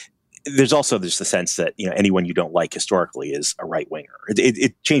 right? There's also the sense that anyone you don't like historically is a right winger.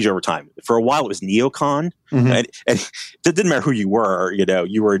 It changed over time. For a while, it was neocon, and it didn't matter who you were.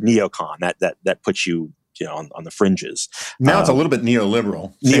 You were neocon. That puts you on the fringes. Now it's a little bit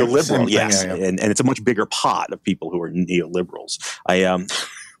neoliberal. Neoliberal, yes, yeah. And it's a much bigger pot of people who are neoliberals. I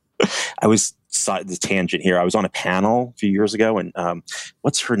was the tangent here. I was on a panel a few years ago, and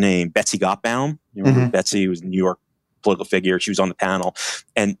what's her name? Betsy Gottbaum. You remember Betsy was in New York political figure. She was on the panel,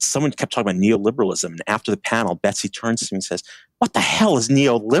 and someone kept talking about neoliberalism. And after the panel, Betsy turns to me and says, "What the hell is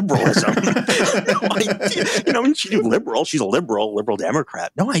neoliberalism?" No idea. She's liberal. She's a liberal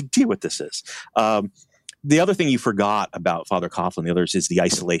Democrat. No idea what this is. The other thing you forgot about Father Coughlin and the others is the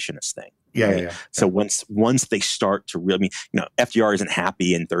isolationist thing. Yeah. So once they start to really, FDR isn't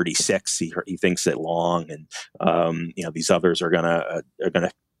happy in 36. He thinks that Long and these others are gonna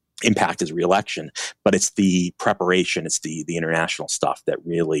impact his reelection, but it's the preparation, it's the international stuff that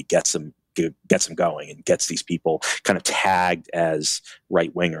really gets him going and gets these people kind of tagged as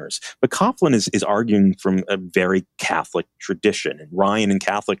right wingers. But Coughlin is arguing from a very Catholic tradition, and Ryan and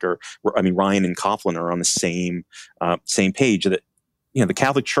Coughlin are on the same page. That the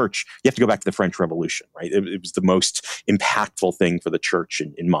Catholic Church, you have to go back to the French Revolution, right? It was the most impactful thing for the church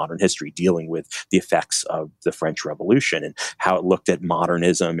in modern history, dealing with the effects of the French Revolution and how it looked at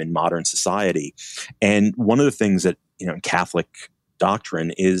modernism and modern society. And one of the things that, in Catholic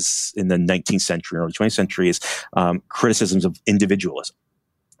doctrine is in the 19th century, early 20th century is criticisms of individualism,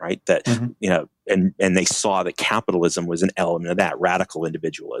 right? That, and they saw that capitalism was an element of that, radical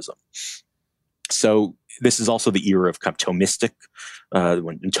individualism. So this is also the era of kind of Thomistic,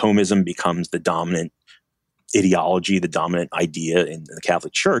 when Thomism becomes the dominant ideology, the dominant idea in the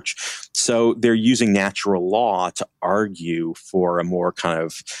Catholic Church. So they're using natural law to argue for a more kind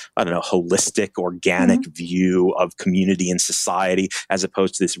of, holistic, organic view of community and society, as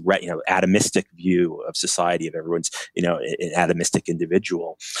opposed to this, atomistic view of society, of everyone's, an atomistic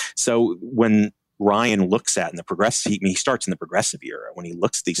individual. So when Ryan looks at in the progressive, he starts in the progressive era. When he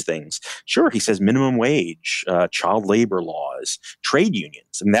looks at these things, sure, he says minimum wage, child labor laws, trade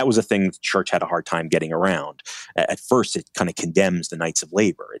unions. And that was a thing the church had a hard time getting around. At first, it kind of condemns the Knights of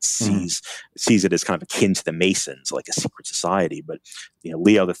Labor. It sees it as kind of akin to the Masons, like a secret society. But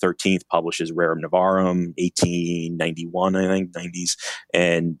Leo XIII publishes Rerum Novarum, 1891, I think, 90s,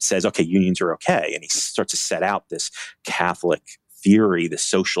 and says, okay, unions are okay. And he starts to set out this Catholic theory, the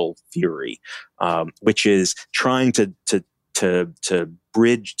social theory, which is trying to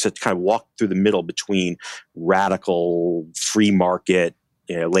bridge, to kind of walk through the middle between radical free market,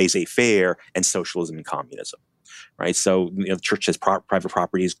 laissez-faire, and socialism and communism. Right. So the church says private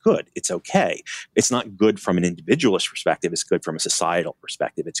property is good. It's okay. It's not good from an individualist perspective. It's good from a societal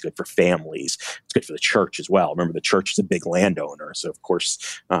perspective. It's good for families. It's good for the church as well. Remember, the church is a big landowner. So of course,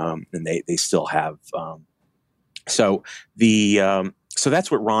 and they still have, So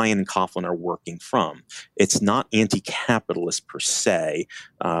that's what Ryan and Coughlin are working from. It's not anti-capitalist per se,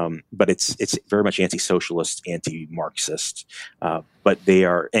 but it's very much anti-socialist, anti-Marxist. But they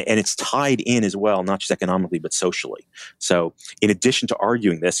are, and it's tied in as well, not just economically but socially. So in addition to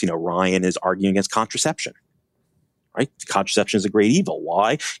arguing this, Ryan is arguing against contraception. Right? Contraception is a great evil.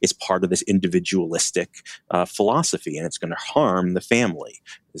 Why? It's part of this individualistic philosophy, and it's going to harm the family,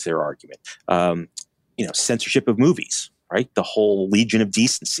 is their argument. Censorship of movies, right? The whole Legion of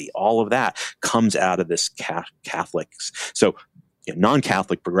Decency, all of that comes out of this Catholics. So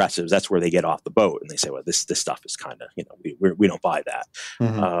non-Catholic progressives, that's where they get off the boat and they say, well, this stuff is kind of, we don't buy that.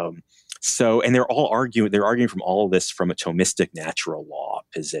 And they're arguing from all of this from a Thomistic natural law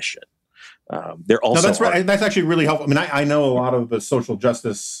position. They're also that's right. That's actually really helpful. I mean, I know a lot of the social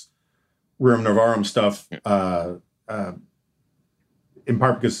justice Rerum Novarum stuff, in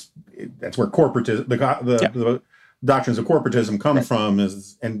part because that's where corporatism, the doctrines of corporatism come from,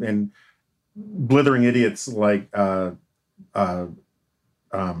 and blithering idiots like Robert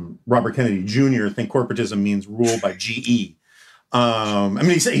Kennedy Jr. think corporatism means rule by GE. I mean,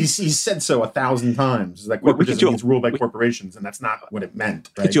 he said so 1,000 times that corporatism means rule by corporations, and that's not what it meant.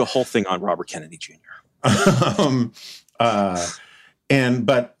 Right? We could do a whole thing on Robert Kennedy Jr.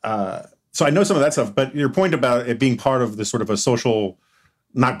 So I know some of that stuff, but your point about it being part of this sort of a social,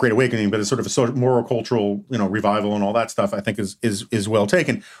 not great awakening, but it's sort of a social, moral, cultural, revival and all that stuff, I think is well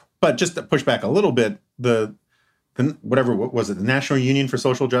taken. But just to push back a little bit, the what was it, the National Union for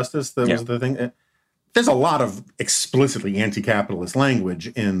Social Justice? That was the thing. There's a lot of explicitly anti-capitalist language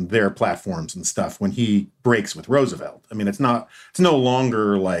in their platforms and stuff when he breaks with Roosevelt. I mean, it's no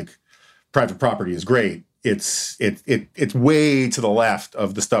longer like private property is great. It's way to the left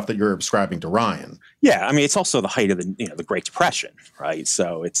of the stuff that you're ascribing to Ryan. Yeah, I mean, it's also the height of the Great Depression, right?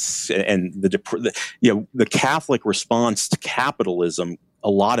 So the Catholic response to capitalism, a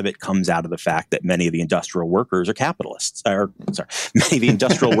lot of it comes out of the fact that many of the industrial workers are capitalists. Many of the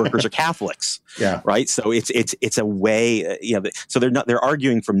industrial workers are Catholics. Yeah. Right. So it's a way. So they're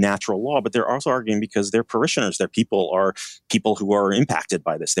arguing from natural law, but they're also arguing because their parishioners, their people who are impacted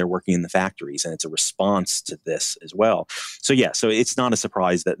by this. They're working in the factories, and it's a response to this as well. So so it's not a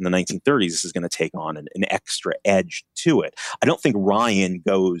surprise that in the 1930s this is going to take on an extra edge to it. I don't think Ryan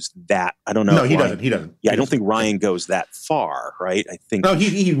goes that. I don't know. No, he doesn't. He doesn't. Yeah, I don't think Ryan goes that far. Right. I think. No,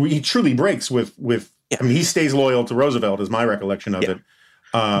 he truly breaks with. Yeah. I mean, he stays loyal to Roosevelt, is my recollection of it.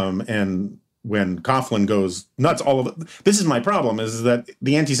 And when Coughlin goes nuts, all of it. This is my problem: is that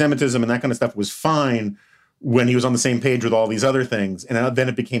the anti-Semitism and that kind of stuff was fine when he was on the same page with all these other things, and then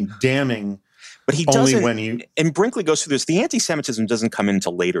it became damning. But he doesn't. And Brinkley goes through this. The anti-Semitism doesn't come in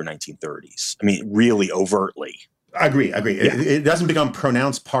until later 1930s. I mean, really overtly. I agree. Yeah. It doesn't become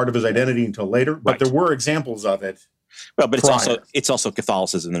pronounced part of his identity until later, but there were examples of it. Well, but it's also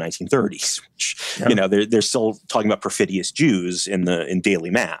Catholicism in the 1930s. Which, they're still talking about perfidious Jews in daily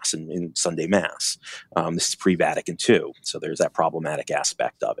mass and in Sunday mass. This is pre-Vatican II, so there's that problematic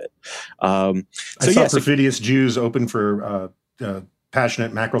aspect of it. I saw perfidious Jews open for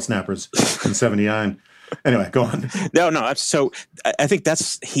passionate mackerel snappers in '79. Anyway, go on. No. So I think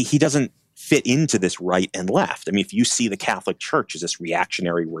he doesn't fit into this right and left. I mean, if you see the Catholic Church as this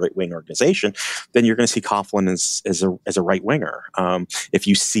reactionary right-wing organization, then you're going to see Coughlin as a right-winger. If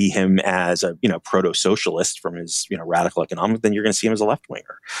you see him as a proto-socialist from his radical economic, then you're going to see him as a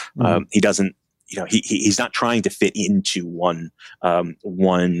left-winger. Mm-hmm. He doesn't. He's not trying to fit into one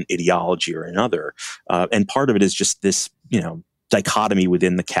ideology or another, and part of it is just this dichotomy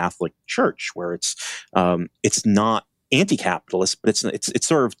within the Catholic Church, where it's not anti-capitalist, but it's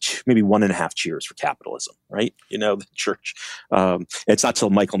sort of maybe 1.5 cheers for capitalism, right? The church. It's not till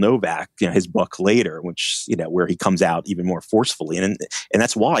Michael Novak, his book later, which where he comes out even more forcefully, and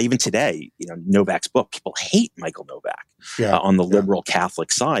that's why even today, Novak's book, people hate Michael Novak on the liberal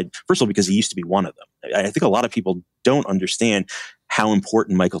Catholic side. First of all, because he used to be one of them. I think a lot of people don't understand how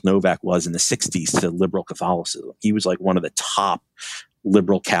important Michael Novak was in the 60s to liberal Catholicism. He was like one of the top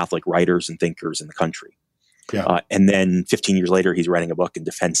liberal Catholic writers and thinkers in the country. Yeah. And then 15 years later, he's writing a book in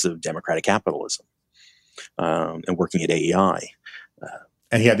defense of democratic capitalism and working at AEI.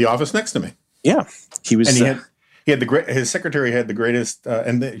 And he had the office next to me. Yeah, he was. And he had his secretary had the greatest,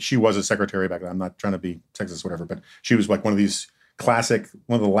 she was a secretary back then. I'm not trying to be sexist, whatever, but she was like one of these classic,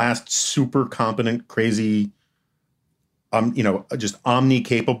 one of the last super competent, crazy, just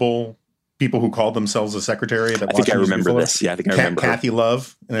omni-capable people who called themselves a secretary. I think I remember this. Yeah, I think I remember Kathy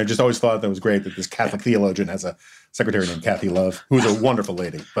Love. And I just always thought that was great that this Catholic theologian has a secretary named Kathy Love, who's a wonderful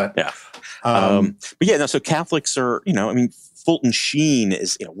lady. But so Catholics are, Fulton Sheen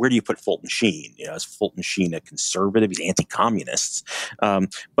is, where do you put Fulton Sheen? Is Fulton Sheen a conservative? He's anti-communist.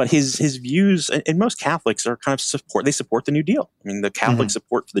 But his views, and most Catholics are kind of they support the New Deal. I mean, the Catholic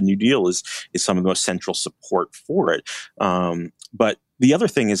support for the New Deal is some of the most central support for it. But the other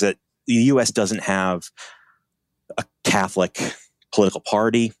thing is that the U.S. doesn't have a Catholic political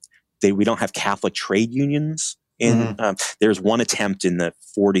party. We don't have Catholic trade unions. There's one attempt in the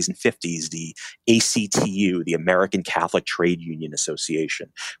 40s and 50s, the ACTU, the American Catholic Trade Union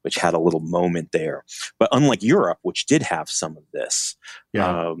Association, which had a little moment there. But unlike Europe, which did have some of this,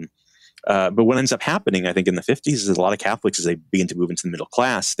 but what ends up happening, I think, in the 50s is a lot of Catholics, as they begin to move into the middle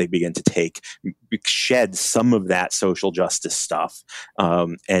class, they begin to shed some of that social justice stuff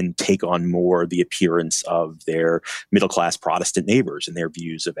and take on more the appearance of their middle class Protestant neighbors and their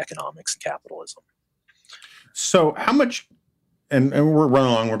views of economics and capitalism. So how much, and we're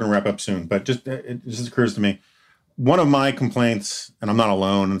running along, we're going to wrap up soon, but it just occurs to me, one of my complaints, and I'm not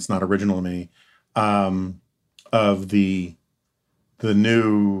alone, and it's not original to me, of the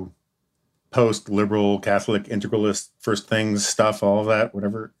new post-liberal Catholic integralist First Things stuff, all of that,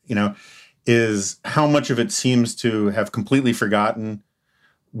 whatever, is how much of it seems to have completely forgotten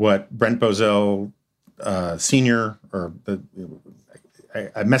what Brent Bozell Sr.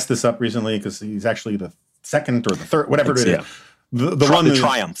 I messed this up recently because he's actually the second or the third, whatever it is. Yeah. The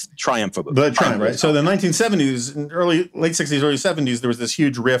triumph of the triumph, right? So the 1970s, late 60s, early 70s, there was this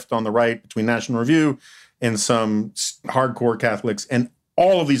huge rift on the right between National Review and some hardcore Catholics, and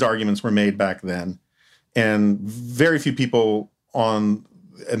all of these arguments were made back then, and very few people in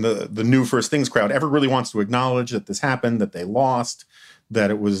the new First Things crowd ever really wants to acknowledge that this happened, that they lost,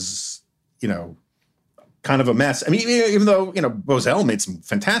 that it was, kind of a mess. I mean, even though, Bozell made some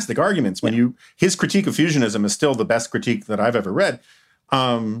fantastic arguments, his critique of fusionism is still the best critique that I've ever read.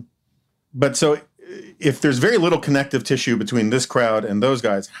 But so if there's very little connective tissue between this crowd and those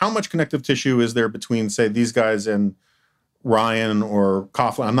guys, how much connective tissue is there between, say, these guys and Ryan or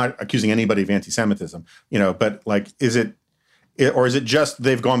Coughlin? I'm not accusing anybody of anti-Semitism, but like, is it just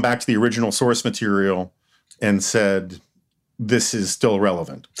they've gone back to the original source material and said, this is still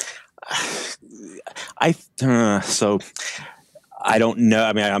relevant? So I don't know.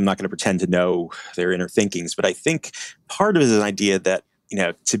 I mean, I'm not going to pretend to know their inner thinkings, but I think part of it is an idea that,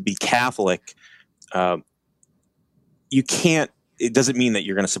 to be Catholic, you can't, it doesn't mean that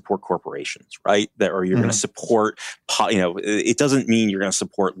you're going to support corporations, right? Or you're going to support, it doesn't mean you're going to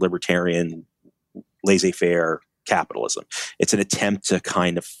support libertarian, laissez-faire capitalism. It's an attempt to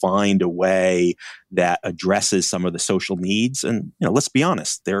kind of find a way that addresses some of the social needs. And, let's be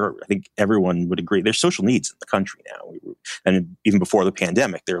honest, I think everyone would agree, there's social needs in the country now. And even before the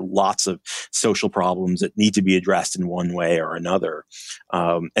pandemic, there are lots of social problems that need to be addressed in one way or another.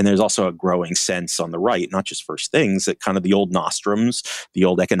 And there's also a growing sense on the right, not just First Things, that kind of the old nostrums, the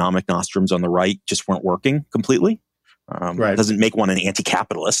old economic nostrums on the right just weren't working completely. Right. Doesn't make one an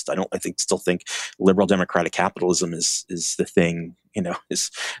anti-capitalist. Still think liberal democratic capitalism is the thing, is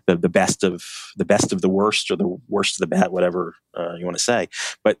the best of the worst, or the worst of the bad, whatever you want to say.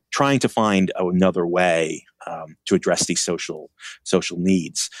 But trying to find another way to address these social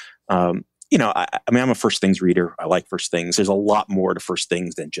needs. I'm a First Things reader. I like First Things. There's a lot more to First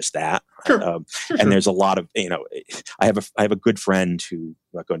Things than just that. Sure. And there's a lot of, I have a good friend who,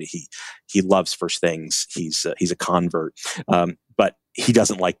 he loves First Things. He's a convert. But he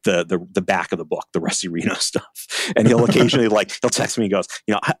doesn't like the back of the book, the Rusty Reno stuff. And he'll occasionally he'll text me and goes,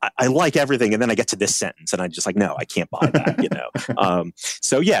 I like everything. And then I get to this sentence and I'm just like, no, I can't buy that,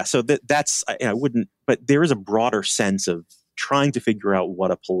 So that's, I wouldn't, but there is a broader sense of trying to figure out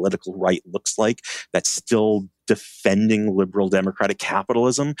what a political right looks like that's still defending liberal democratic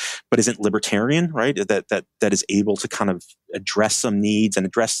capitalism, but isn't libertarian, right? That is able to kind of address some needs and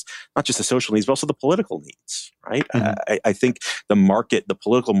address not just the social needs, but also the political needs, right? Mm-hmm. I think the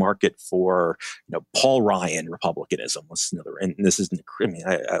political market for Paul Ryan republicanism was another, and this isn't,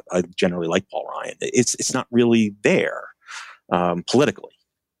 I generally like Paul Ryan. It's not really there politically.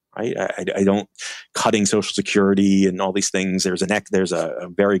 Right? I don't cutting Social Security and all these things. There's a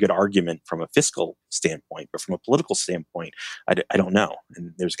very good argument from a fiscal standpoint, but from a political standpoint, I don't know.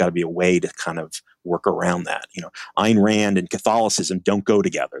 And there's got to be a way to kind of work around that. Ayn Rand and Catholicism don't go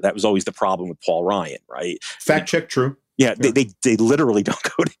together. That was always the problem with Paul Ryan, right? Fact check, true. Yeah, they literally don't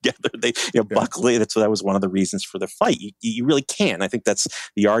go together. Buckley, that was one of the reasons for the fight. You really can't. I think that's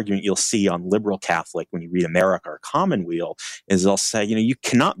the argument you'll see on liberal Catholic when you read America or Commonweal, is they'll say, you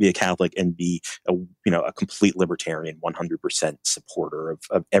cannot be a Catholic and be a complete libertarian, 100% supporter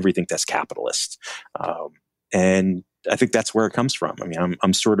of everything that's capitalist. And I think that's where it comes from. I mean,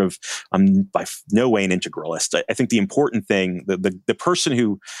 I'm by no way an integralist. I think the important thing, the person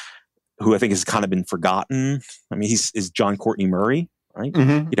who I think has kind of been forgotten. I mean, is John Courtney Murray, right?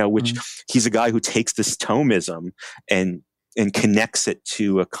 Mm-hmm. He's a guy who takes this Thomism and connects it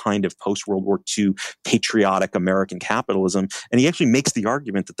to a kind of post-World War II patriotic American capitalism. And he actually makes the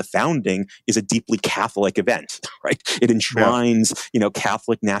argument that the founding is a deeply Catholic event, right? It enshrines,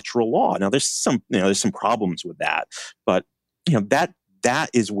 Catholic natural law. Now there's some problems with that, but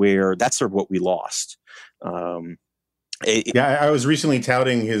that's sort of what we lost. I was recently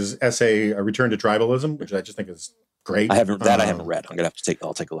touting his essay, "A Return to Tribalism," which I just think is great. I haven't read.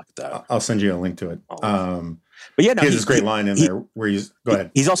 I'll take a look at that. I'll send you a link to it. But yeah, no, he has this great line in there where go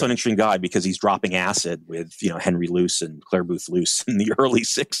ahead. He's also an interesting guy because he's dropping acid with Henry Luce and Clare Boothe Luce in the early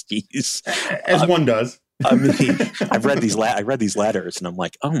 '60s, as one does. I mean, I read these letters, and I'm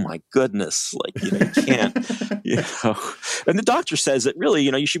like, oh my goodness, you can't, And the doctor says that really,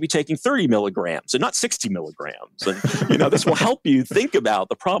 you should be taking 30 milligrams and not 60 milligrams, and this will help you think about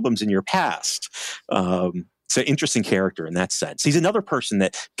the problems in your past. So interesting character in that sense. He's another person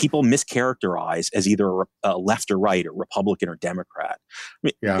that people mischaracterize as either left or right, or Republican or Democrat.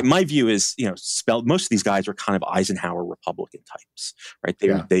 I mean, my view is, most of these guys are kind of Eisenhower Republican types, right?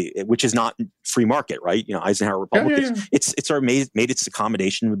 They which is not free market, right? Eisenhower Republicans. It's sort of made its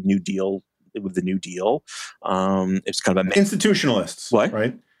accommodation with New Deal. With the New Deal, it's kind of institutionalists, what?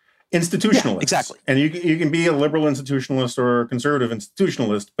 Right? Institutionalists, yeah, exactly. And you can be a liberal institutionalist or a conservative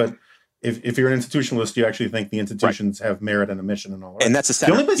institutionalist, but if you're an institutionalist, you actually think the institutions have merit and a mission and all that. And that's the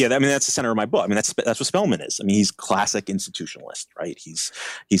center. That's the center of my book. I mean, that's what Spellman is. I mean, he's classic institutionalist, right? He's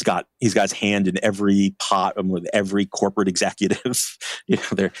got his hand in every pot with every corporate executive.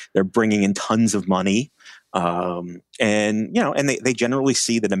 They're bringing in tons of money. And they generally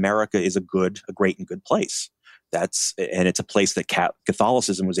see that America is a great and good place. And it's a place that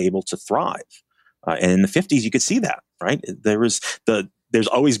Catholicism was able to thrive. And in the 50s, you could see that, right? There's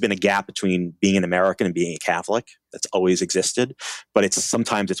always been a gap between being an American and being a Catholic. That's always existed, but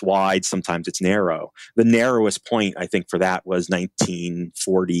sometimes it's wide, sometimes it's narrow. The narrowest point, I think, for that was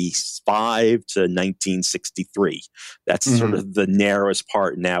 1945 to 1963. That's sort of the narrowest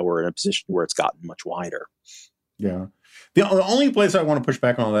part. Now we're in a position where it's gotten much wider. Yeah. The only place I want to push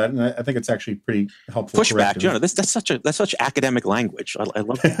back on all that, and I think it's actually pretty helpful. Push back, that's such academic language. I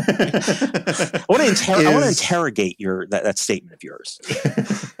love that. I want to interrogate that statement of yours.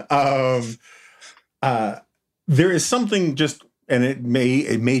 There is something and it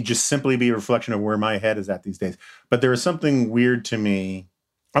may just simply be a reflection of where my head is at these days. But there is something weird to me.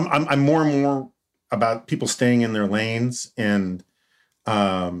 I'm more and more about people staying in their lanes, and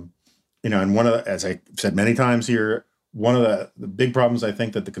and as I said many times here, one of the big problems I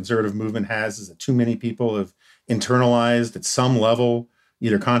think that the conservative movement has is that too many people have internalized at some level,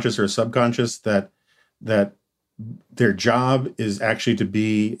 either conscious or subconscious, that their job is actually to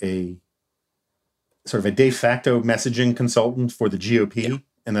be a sort of a de facto messaging consultant for the GOP,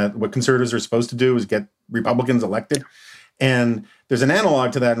 and that what conservatives are supposed to do is get Republicans elected. And there's an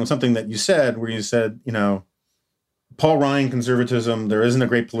analog to that in something that you said, where you said, Paul Ryan conservatism, there isn't a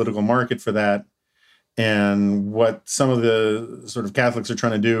great political market for that. And what some of the sort of Catholics are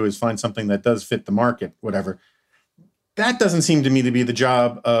trying to do is find something that does fit the market, whatever. That doesn't seem to me to be the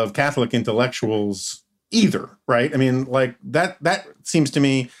job of Catholic intellectuals either, right? I mean, like that seems to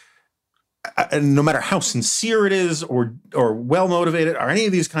me, no matter how sincere it is or well-motivated or any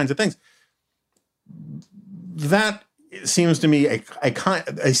of these kinds of things, that seems to me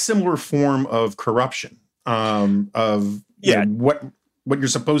a similar form of corruption, what you're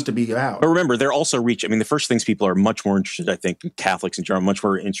supposed to be about. But remember, they're also the first things people are much more interested, I think, Catholics in general, much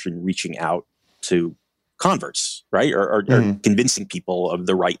more interested in reaching out to converts, right? Or convincing people of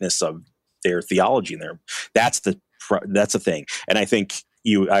the rightness of their theology and that's the thing. And I think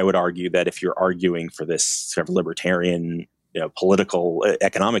I would argue that if you're arguing for this sort of libertarian, political,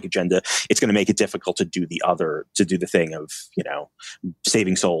 economic agenda, it's going to make it difficult to do the thing of,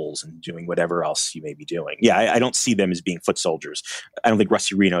 saving souls and doing whatever else you may be doing. Yeah, I don't see them as being foot soldiers. I don't think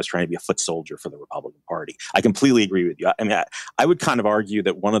Rusty Reno is trying to be a foot soldier for the Republican Party. I completely agree with you. I mean, I would kind of argue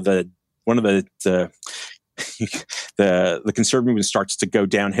that one of the conservative movement starts to go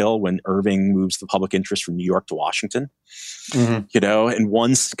downhill when Irving moves the public interest from New York to Washington. And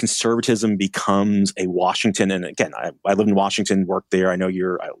once conservatism becomes a Washington, and again, I live in Washington, work there. I know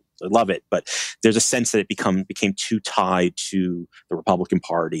I love it, but there's a sense that it became too tied to the Republican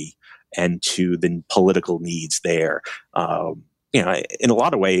Party and to the political needs there. In a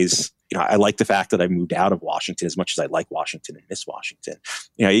lot of ways, I like the fact that I moved out of Washington as much as I like Washington and miss Washington.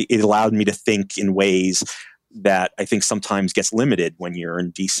 It allowed me to think in ways that I think sometimes gets limited when you're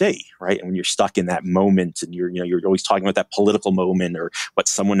in DC, right? And when you're stuck in that moment and you're always talking about that political moment or what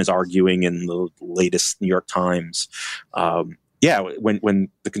someone is arguing in the latest New York Times. When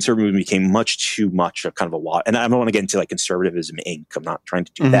the conservative movement became much too much of kind of a lot, and I don't want to get into like conservatism Inc. I'm not trying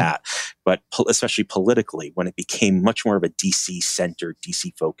to do that, but especially politically, when it became much more of a DC centered,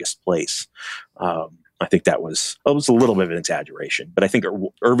 DC focused place. I think that was a little bit of an exaggeration, but I think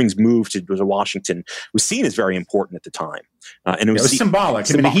Irving's move to Washington was seen as very important at the time, and it was symbolic.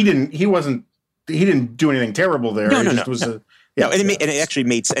 I mean, he didn't do anything terrible there. No. It actually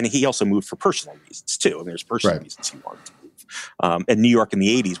made, and he also moved for personal reasons too. I mean, there's personal reasons he wanted to move. And New York in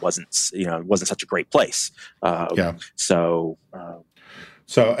the '80s wasn't such a great place. So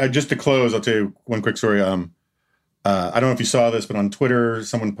just to close, I'll tell you one quick story. I don't know if you saw this, but on Twitter,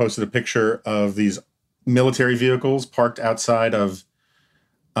 someone posted a picture of these military vehicles parked outside of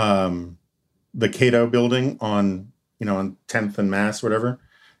the Cato building on 10th and Mass, whatever.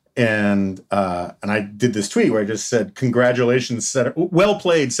 And I did this tweet where I just said, "Congratulations, well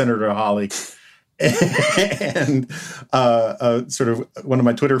played, Senator Hawley." And sort of one of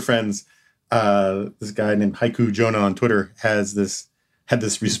my Twitter friends, this guy named Haiku Jonah on Twitter, had this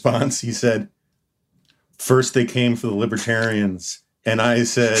response. He said, "First they came for the libertarians," and I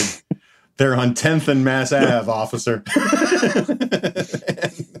said, "They're on 10th and Mass Ave, officer."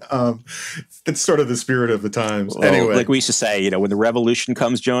 It's sort of the spirit of the times. Well, anyway, like we used to say, when the revolution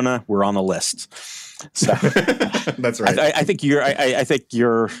comes, Jonah, we're on the list. So that's right. I think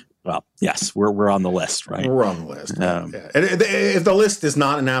you're. Well, yes, we're on the list, right? We're on the list. Yeah. And if the list is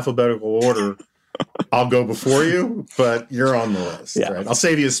not in alphabetical order, I'll go before you, but you're on the list. Yeah. Right? I'll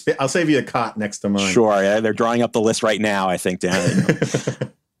save you a cot next to mine. Sure. Yeah, they're drawing up the list right now, I think, Dan.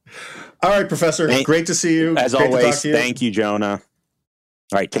 All right, Professor. Great to see you. As Great always, to talk to you. Thank you, Jonah.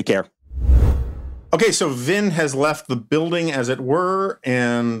 All right, take care. Okay, so Vin has left the building, as it were,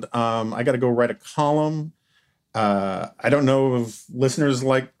 and I got to go write a column. I don't know if listeners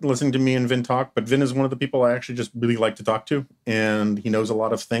like listening to me and Vin talk, but Vin is one of the people I actually just really like to talk to, and he knows a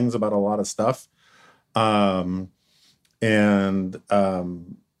lot of things about a lot of stuff. And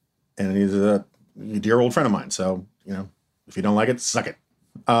he's a dear old friend of mine. So, if you don't like it, suck it.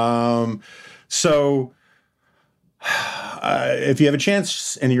 If you have a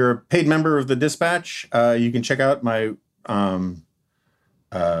chance and you're a paid member of the Dispatch, you can check out my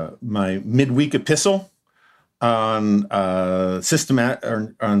my midweek epistle on systemic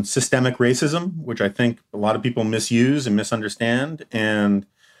racism, which I think a lot of people misuse and misunderstand, and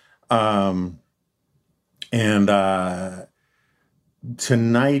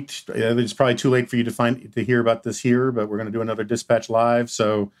tonight it's probably too late for you to hear about this here, but we're going to do another Dispatch Live.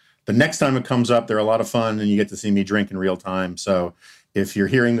 So the next time it comes up, they're a lot of fun, and you get to see me drink in real time. So if you're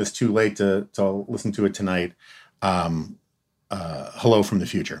hearing this too late to listen to it tonight, hello from the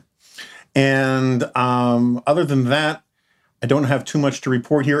future. And other than that, I don't have too much to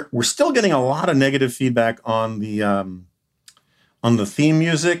report here. We're still getting a lot of negative feedback on the theme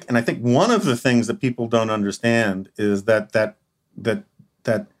music, and I think one of the things that people don't understand is that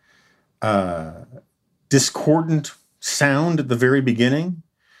discordant sound at the very beginning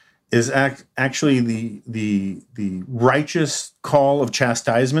is actually the righteous call of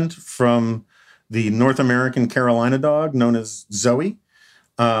chastisement from the North American Carolina dog known as Zoe.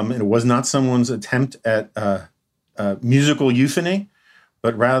 It was not someone's attempt at musical euphony,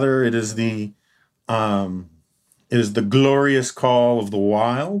 but rather it is the glorious call of the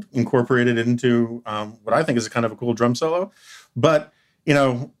wild incorporated into what I think is kind of a cool drum solo. But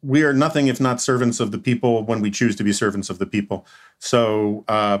we are nothing if not servants of the people when we choose to be servants of the people. So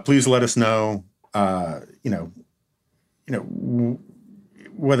please let us know,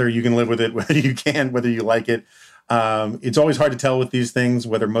 whether you can live with it, whether you can, whether you like it. It's always hard to tell with these things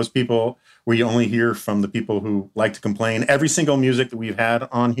whether most people, where you only hear from the people who like to complain. Every single music that we've had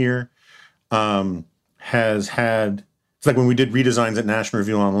on here has had, it's like when we did redesigns at National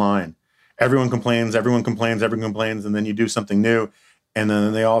Review Online. Everyone complains, and then you do something new, and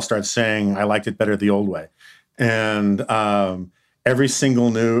then they all start saying, "I liked it better the old way." And every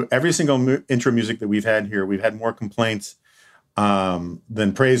single intro music that we've had here, we've had more complaints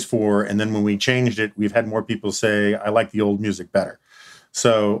than praise for. And then when we changed it, we've had more people say, "I like the old music better."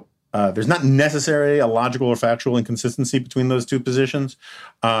 So there's not necessarily a logical or factual inconsistency between those two positions,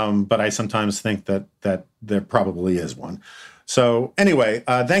 but I sometimes think that there probably is one. So anyway,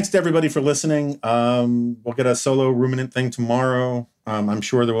 thanks to everybody for listening. We'll get a solo ruminant thing tomorrow. I'm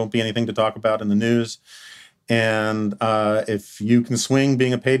sure there won't be anything to talk about in the news. And if you can swing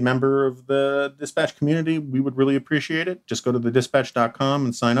being a paid member of the Dispatch community, we would really appreciate it. Just go to thedispatch.com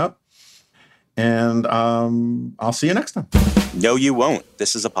and sign up. And I'll see you next time. No, you won't.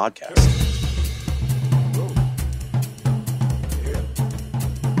 This is a podcast.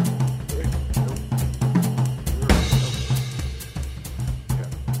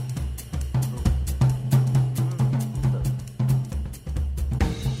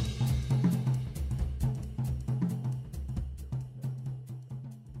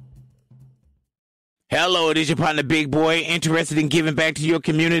 Hello, it is your partner, Big Boy, interested in giving back to your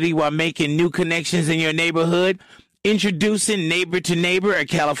community while making new connections in your neighborhood. Introducing Neighbor to Neighbor, a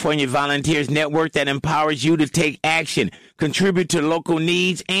California volunteers network that empowers you to take action, contribute to local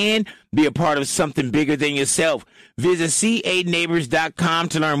needs, and be a part of something bigger than yourself. Visit ca-neighbors.com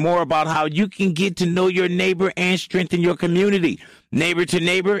to learn more about how you can get to know your neighbor and strengthen your community. Neighbor to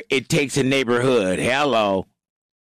Neighbor, it takes a neighborhood. Hello.